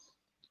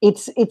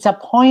 It's a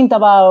point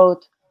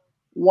about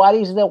what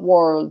is the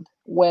world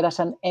where, as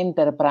an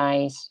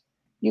enterprise,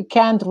 you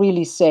can't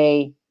really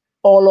say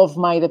all of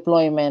my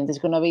deployment is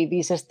going to be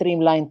this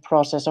streamlined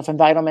process of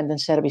environment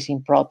and service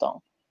in Proton,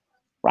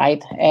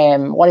 right?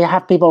 While you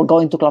have people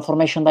going to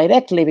CloudFormation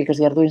directly because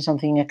they are doing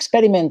something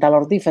experimental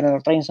or different or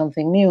trying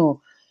something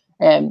new,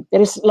 there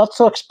is lots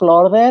to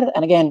explore there.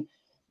 And again,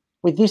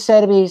 with this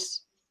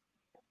service,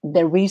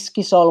 the risk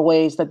is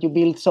always that you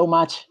build so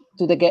much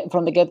from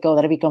the get-go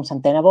that it becomes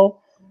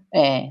untenable.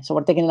 So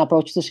we're taking an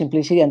approach to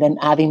simplicity and then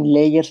adding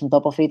layers on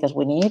top of it as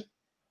we need.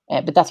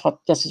 But that's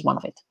just is one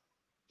of it.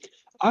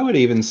 I would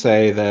even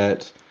say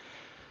that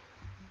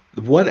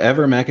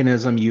whatever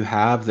mechanism you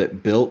have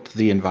that built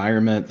the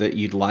environment that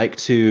you'd like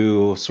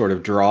to sort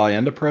of draw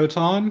into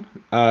Proton,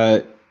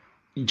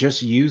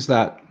 just use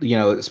that,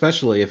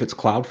 especially if it's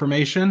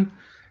CloudFormation,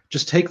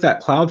 just take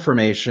that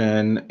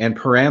CloudFormation and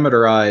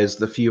parameterize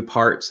the few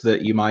parts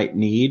that you might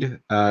need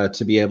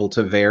to be able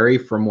to vary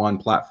from one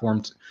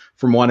platform,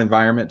 from one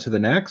environment to the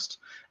next,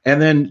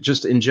 and then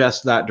just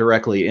ingest that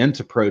directly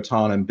into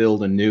Proton and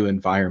build a new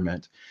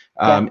environment.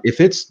 If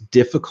it's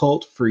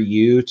difficult for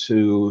you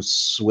to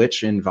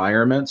switch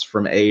environments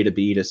from A to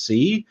B to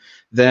C,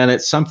 then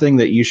it's something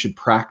that you should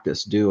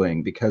practice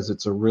doing, because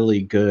it's a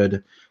really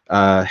good,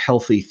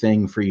 healthy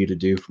thing for you to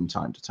do from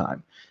time to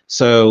time.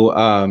 So,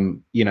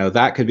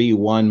 that could be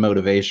one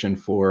motivation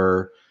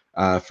for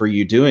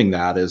you doing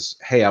that is,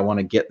 hey, I want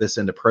to get this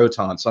into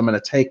Proton. So I'm going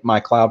to take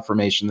my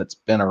CloudFormation that's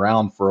been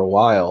around for a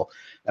while,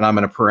 and I'm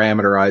going to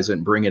parameterize it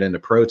and bring it into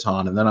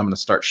Proton, and then I'm going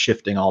to start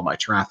shifting all my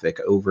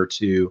traffic over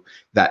to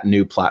that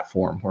new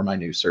platform where my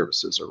new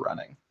services are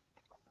running.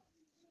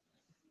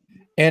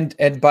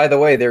 And by the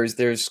way,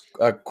 there's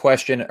a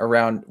question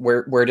around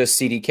where does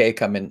CDK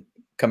come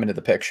into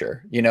the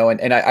picture?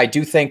 And I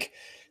do think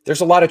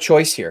there's a lot of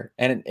choice here,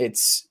 and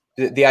it's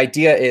the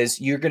idea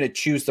is you're going to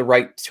choose the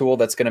right tool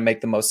that's going to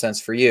make the most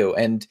sense for you.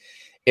 And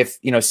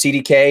if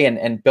CDK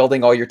and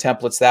building all your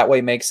templates that way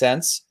makes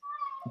sense,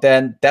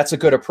 then that's a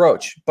good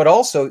approach. But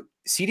also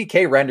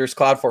CDK renders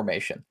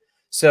CloudFormation.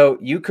 So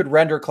you could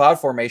render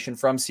CloudFormation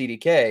from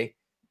CDK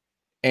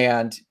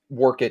and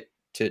work it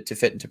to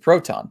fit into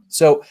Proton.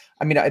 So,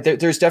 I mean,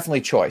 there's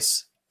definitely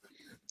choice.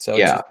 So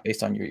yeah, it's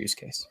based on your use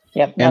case.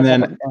 Yep. And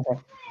then,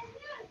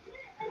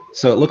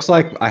 so it looks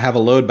like I have a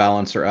load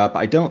balancer up.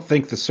 I don't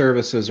think the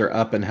services are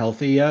up and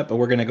healthy yet, but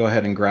we're going to go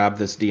ahead and grab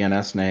this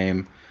DNS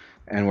name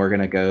and we're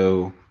going to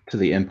go to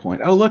the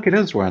endpoint. Oh, look, it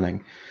is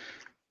running.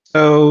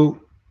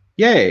 So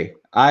yay,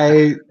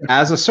 I,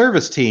 as a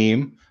service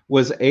team,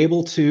 was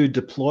able to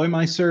deploy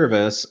my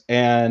service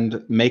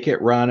and make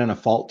it run in a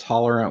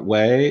fault-tolerant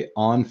way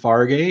on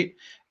Fargate.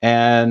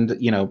 And,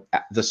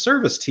 the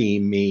service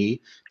team,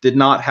 me, did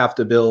not have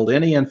to build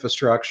any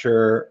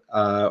infrastructure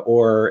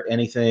or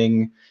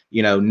anything,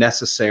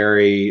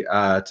 necessary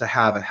to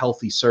have a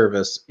healthy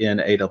service in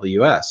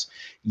AWS.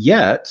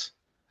 Yet,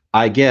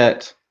 I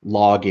get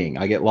logging.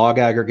 I get log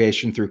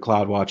aggregation through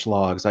CloudWatch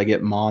logs. I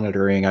get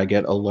monitoring. I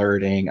get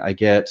alerting. I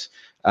get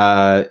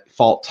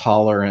fault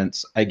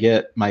tolerance. I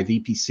get my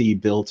VPC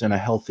built in a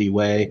healthy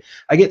way.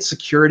 I get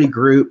security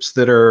groups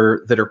that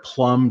are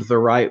plumbed the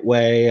right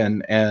way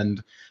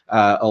and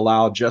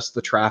allow just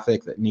the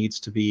traffic that needs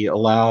to be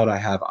allowed. I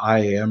have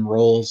IAM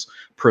roles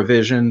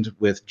provisioned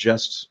with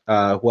just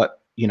what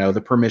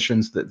the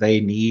permissions that they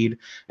need,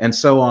 and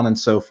so on and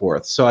so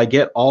forth. So I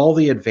get all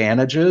the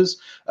advantages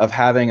of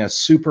having a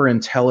super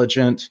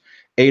intelligent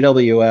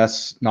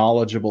AWS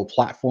knowledgeable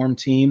platform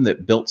team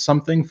that built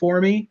something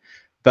for me.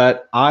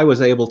 But I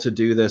was able to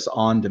do this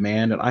on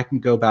demand, and I can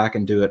go back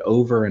and do it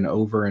over and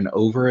over and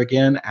over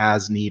again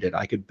as needed.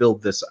 I could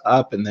build this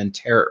up and then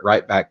tear it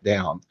right back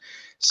down.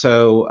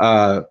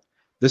 So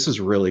this is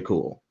really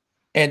cool.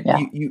 And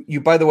you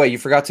by the way, you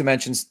forgot to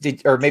mention,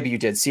 or maybe you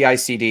did,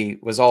 CI/CD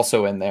was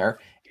also in there.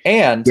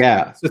 And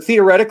so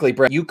theoretically,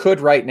 Brent, you could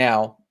right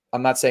now,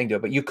 I'm not saying do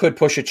it, but you could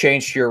push a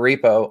change to your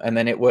repo and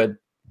then it would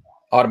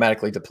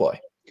automatically deploy.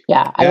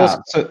 Yeah.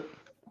 So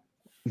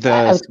go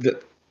ahead.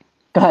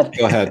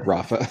 Go ahead,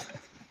 Rafa.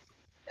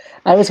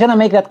 I was going to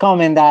make that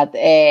comment that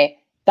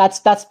that's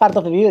part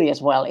of the beauty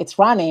as well. It's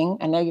running,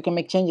 and now you can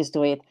make changes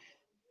to it.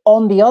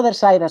 On the other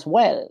side as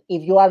well,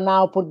 if you are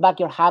now put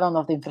back your hat on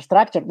of the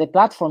infrastructure, the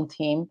platform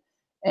team,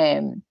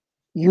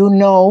 you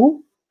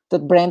know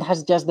that Brent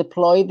has just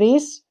deployed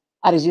this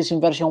and is using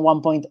version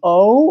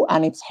 1.0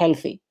 and it's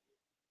healthy.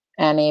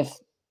 And if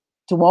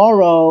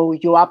tomorrow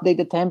you update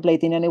the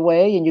template in any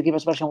way and you give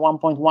us version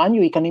 1.1,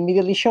 you can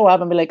immediately show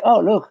up and be like, oh,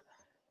 look,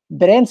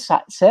 Brent's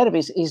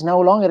service is no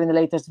longer in the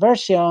latest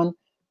version.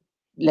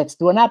 Let's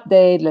do an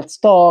update. Let's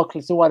talk.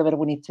 Let's do whatever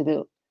we need to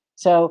do.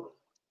 So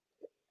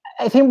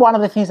I think one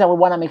of the things that we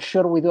want to make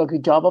sure we do a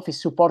good job of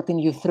is supporting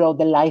you throughout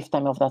the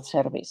lifetime of that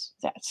service.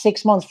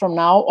 6 months from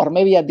now, or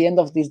maybe at the end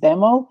of this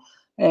demo,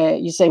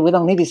 you say, we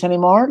don't need this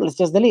anymore. Let's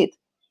just delete.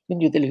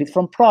 Then you delete it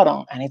from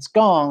Proton, and it's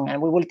gone,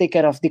 and we will take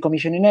care of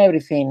decommissioning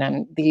everything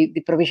and the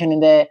provisioning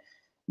the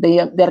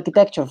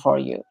architecture for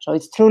you. So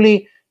it's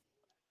truly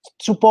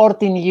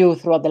supporting you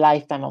throughout the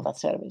lifetime of that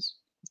service.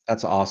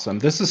 That's awesome.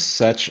 This is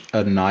such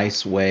a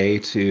nice way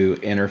to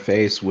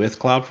interface with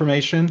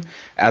CloudFormation.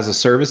 As a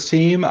service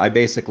team, I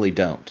basically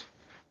don't.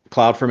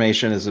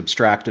 CloudFormation is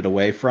abstracted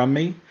away from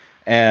me,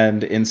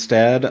 and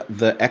instead,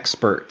 the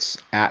experts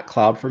at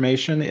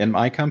CloudFormation in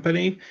my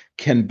company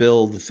can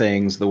build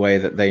things the way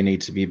that they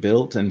need to be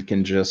built and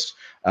can just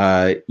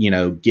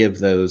give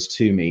those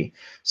to me.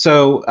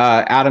 So,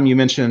 Adam, you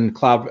mentioned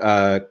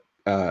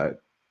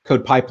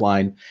code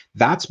pipeline.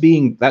 That's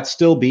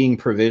still being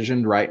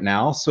provisioned right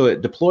now. So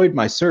it deployed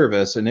my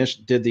service and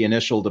did the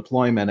initial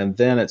deployment, and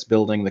then it's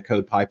building the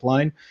code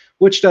pipeline,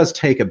 which does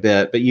take a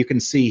bit. But you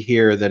can see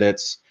here that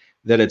it's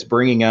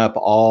bringing up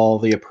all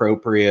the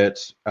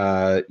appropriate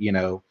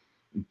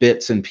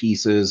bits and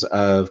pieces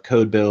of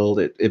code build.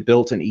 It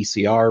built an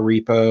ECR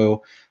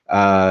repo,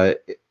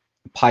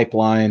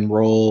 pipeline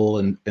role,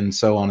 and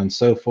so on and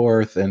so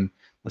forth. And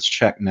let's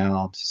check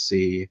now to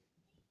see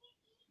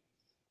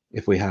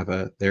if we have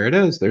there it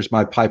is. There's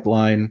my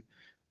pipeline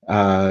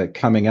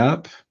coming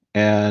up,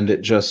 and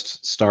it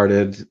just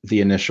started the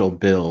initial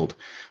build.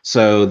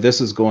 So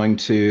this is going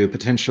to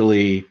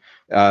potentially,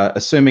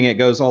 assuming it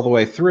goes all the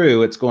way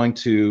through, it's going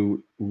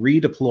to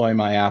redeploy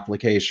my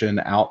application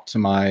out to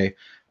my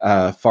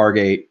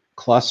Fargate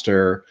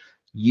cluster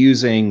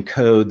using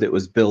code that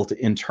was built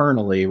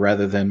internally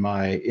rather than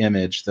my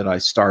image that I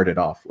started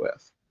off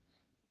with.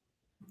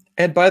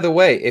 And by the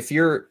way, if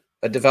you're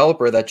a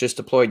developer that just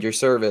deployed your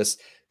service,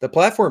 the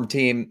platform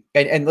team,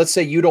 and let's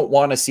say you don't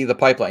want to see the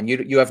pipeline,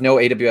 you have no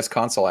AWS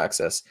console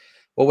access.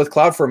 Well, with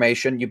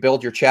CloudFormation, you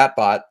build your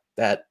chatbot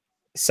that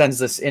sends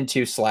this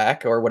into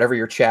Slack or whatever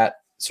your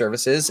chat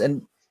service is,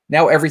 and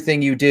now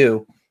everything you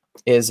do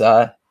is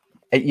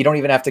you don't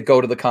even have to go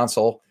to the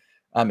console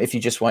if you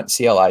just want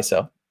CLI.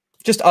 So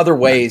just other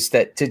ways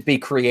to be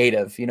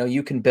creative.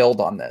 You can build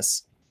on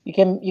this. You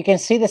can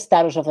see the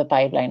status of the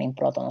pipeline in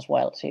Proton as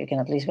well, so you can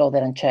at least go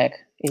there and check: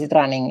 is it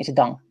running? Is it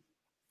done?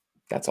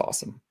 That's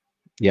awesome.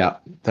 Yeah,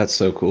 that's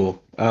so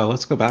cool.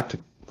 Let's go back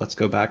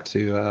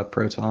to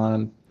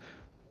Proton.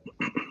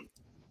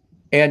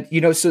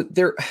 And so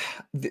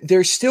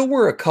there still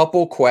were a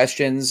couple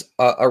questions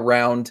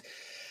around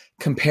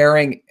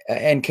comparing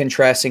and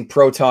contrasting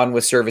Proton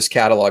with Service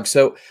Catalog.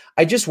 So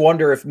I just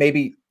wonder if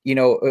maybe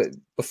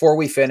before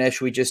we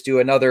finish, we just do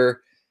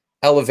another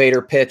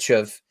elevator pitch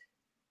of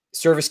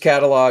Service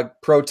Catalog,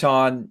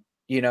 Proton.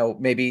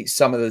 Maybe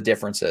some of the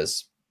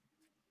differences.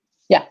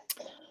 Yeah.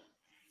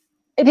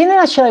 In a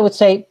nutshell, I would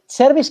say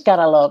Service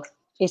Catalog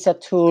is a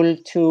tool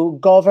to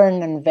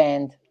govern and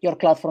vend your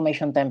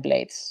CloudFormation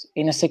templates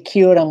in a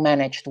secure and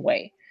managed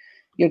way.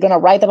 You're going to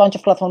write a bunch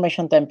of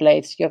CloudFormation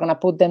templates, you're going to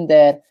put them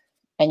there,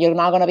 and you're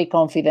not going to be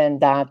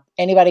confident that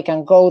anybody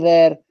can go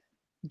there,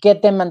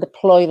 get them, and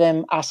deploy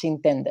them as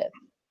intended.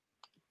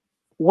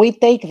 We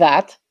take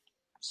that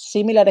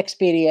similar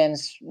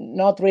experience,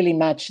 not really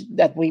much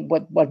that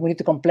what we need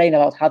to complain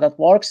about how that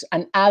works,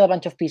 and add a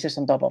bunch of pieces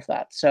on top of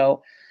that.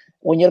 So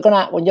when you're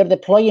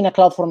deploying a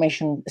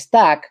CloudFormation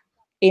stack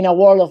in a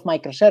world of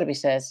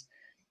microservices,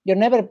 you're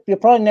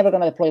probably never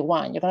going to deploy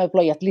one. You're going to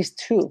deploy at least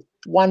two,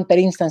 one per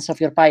instance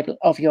of your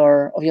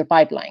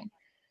pipeline,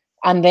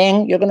 and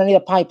then you're going to need a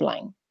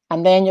pipeline,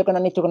 and then you're going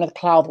to need to connect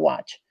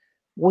CloudWatch.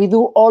 We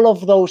do all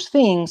of those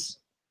things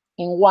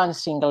in one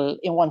single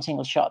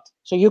shot.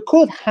 So you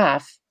could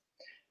have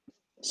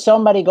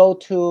somebody go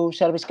to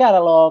Service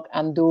Catalog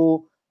and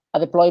do a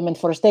deployment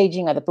for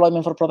staging, a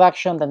deployment for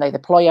production, then they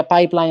deploy a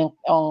pipeline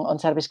on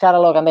Service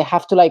Catalog, and they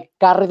have to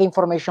carry the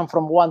information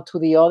from one to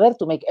the other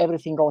to make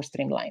everything go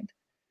streamlined.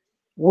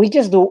 We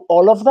just do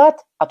all of that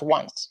at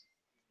once.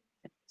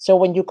 So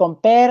when you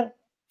compare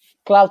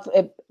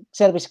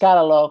Service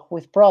Catalog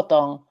with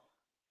Proton,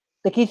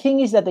 the key thing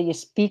is that they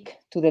speak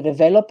to the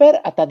developer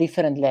at a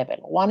different level.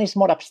 One is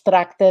more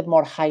abstracted,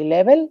 more high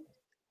level.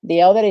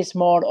 The other is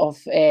more of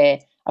a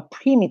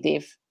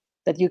primitive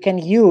that you can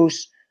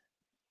use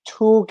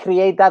to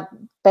create that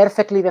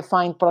perfectly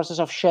defined process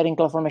of sharing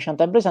CloudFormation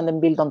templates and then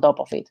build on top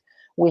of it.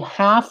 We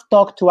have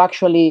talked to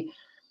actually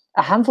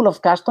a handful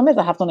of customers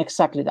that have done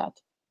exactly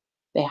that.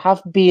 They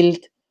have built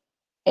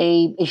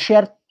a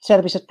shared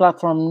services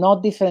platform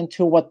not different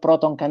to what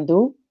Proton can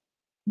do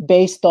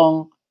based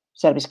on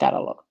service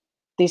catalog.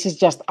 This is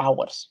just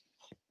ours.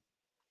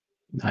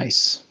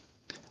 Nice.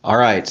 All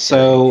right.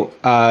 So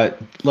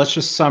let's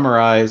just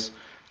summarize.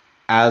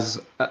 As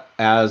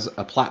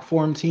a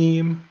platform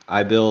team,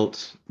 I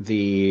built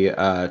the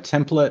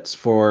templates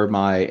for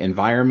my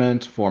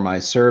environment, for my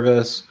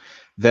service.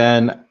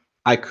 Then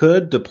I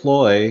could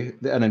deploy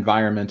an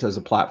environment as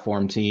a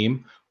platform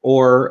team,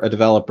 or a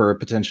developer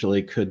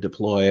potentially could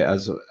deploy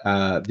as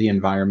the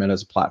environment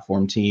as a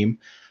platform team.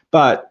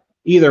 But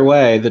either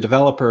way, the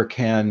developer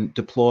can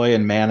deploy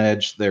and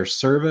manage their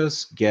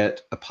service,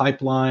 get a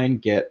pipeline,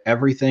 get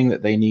everything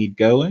that they need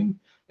going,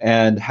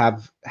 and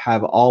have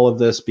all of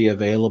this be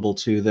available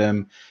to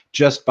them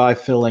just by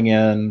filling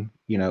in,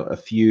 a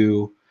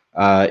few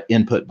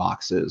input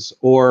boxes,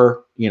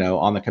 or,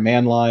 on the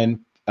command line,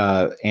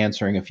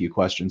 answering a few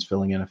questions,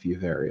 filling in a few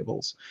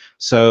variables.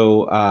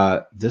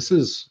 So this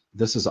is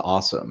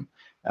awesome.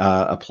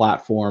 A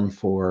platform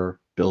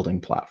for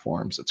building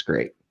platforms. It's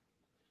great.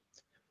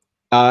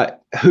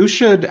 How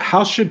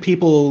should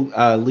people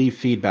leave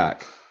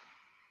feedback?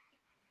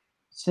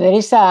 So there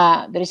is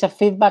a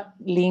feedback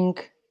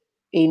link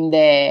in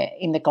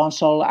the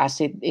console,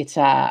 as it's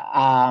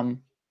a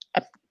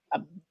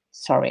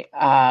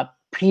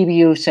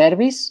preview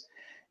service,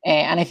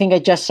 and I think I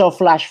just saw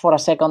flash for a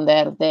second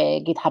there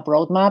the GitHub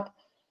roadmap.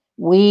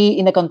 We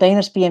in the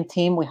containers PM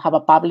team, we have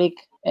a public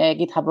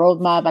GitHub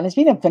roadmap, and it's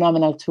been a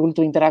phenomenal tool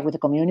to interact with the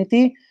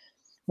community.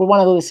 We want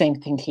to do the same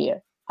thing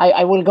here.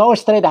 I will go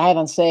straight ahead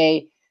and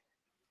say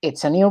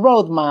it's a new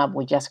roadmap.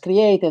 We just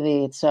created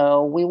it,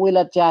 so we will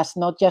adjust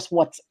not just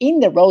what's in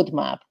the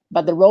roadmap,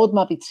 but the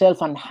roadmap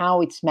itself and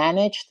how it's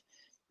managed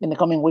in the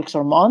coming weeks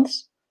or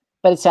months.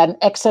 But it's an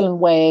excellent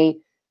way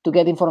to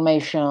get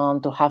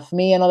information, to have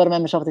me and other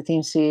members of the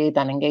team see it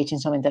and engage in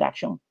some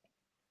interaction.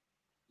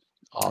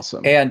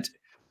 Awesome. And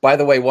by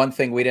the way, one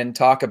thing we didn't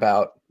talk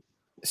about.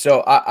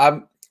 So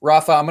I'm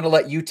Rafa, I'm going to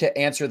let you to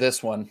answer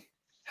this one.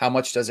 How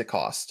much does it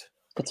cost?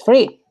 It's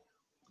free.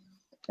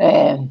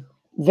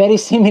 Very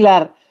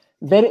similar.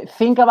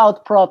 Think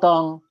about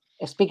Proton,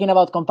 speaking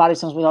about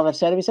comparisons with other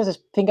services,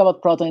 think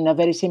about Proton in a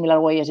very similar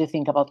way as you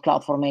think about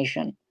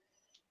CloudFormation.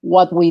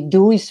 What we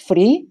do is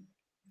free.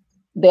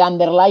 The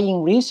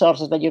underlying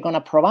resources that you're going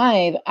to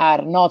provide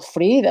are not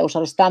free. Those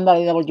are standard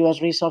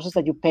AWS resources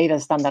that you pay the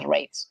standard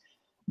rates.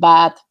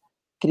 But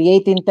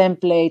creating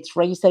templates,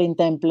 registering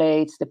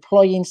templates,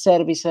 deploying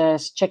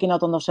services, checking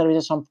out on those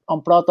services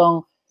on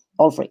Proton,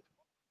 all free.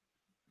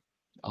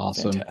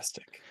 Awesome.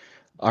 Fantastic.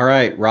 All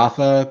right,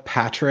 Rafa,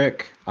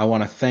 Patrick, I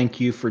want to thank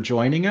you for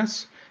joining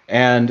us.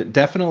 And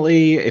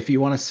definitely, if you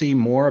want to see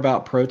more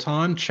about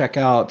Proton, check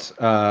out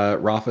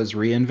Rafa's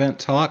reInvent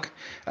talk,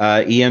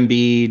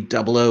 EMB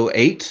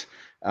 008.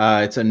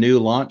 It's a new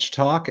launch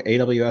talk,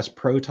 AWS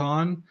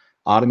Proton,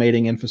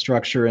 automating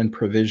infrastructure and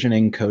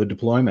provisioning code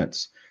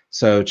deployments.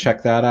 So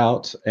check that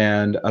out.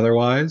 And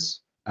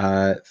otherwise,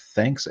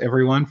 thanks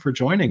everyone for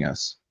joining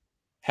us.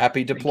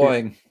 Happy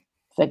deploying.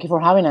 Thank you for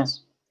having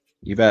us.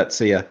 You bet.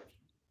 See ya.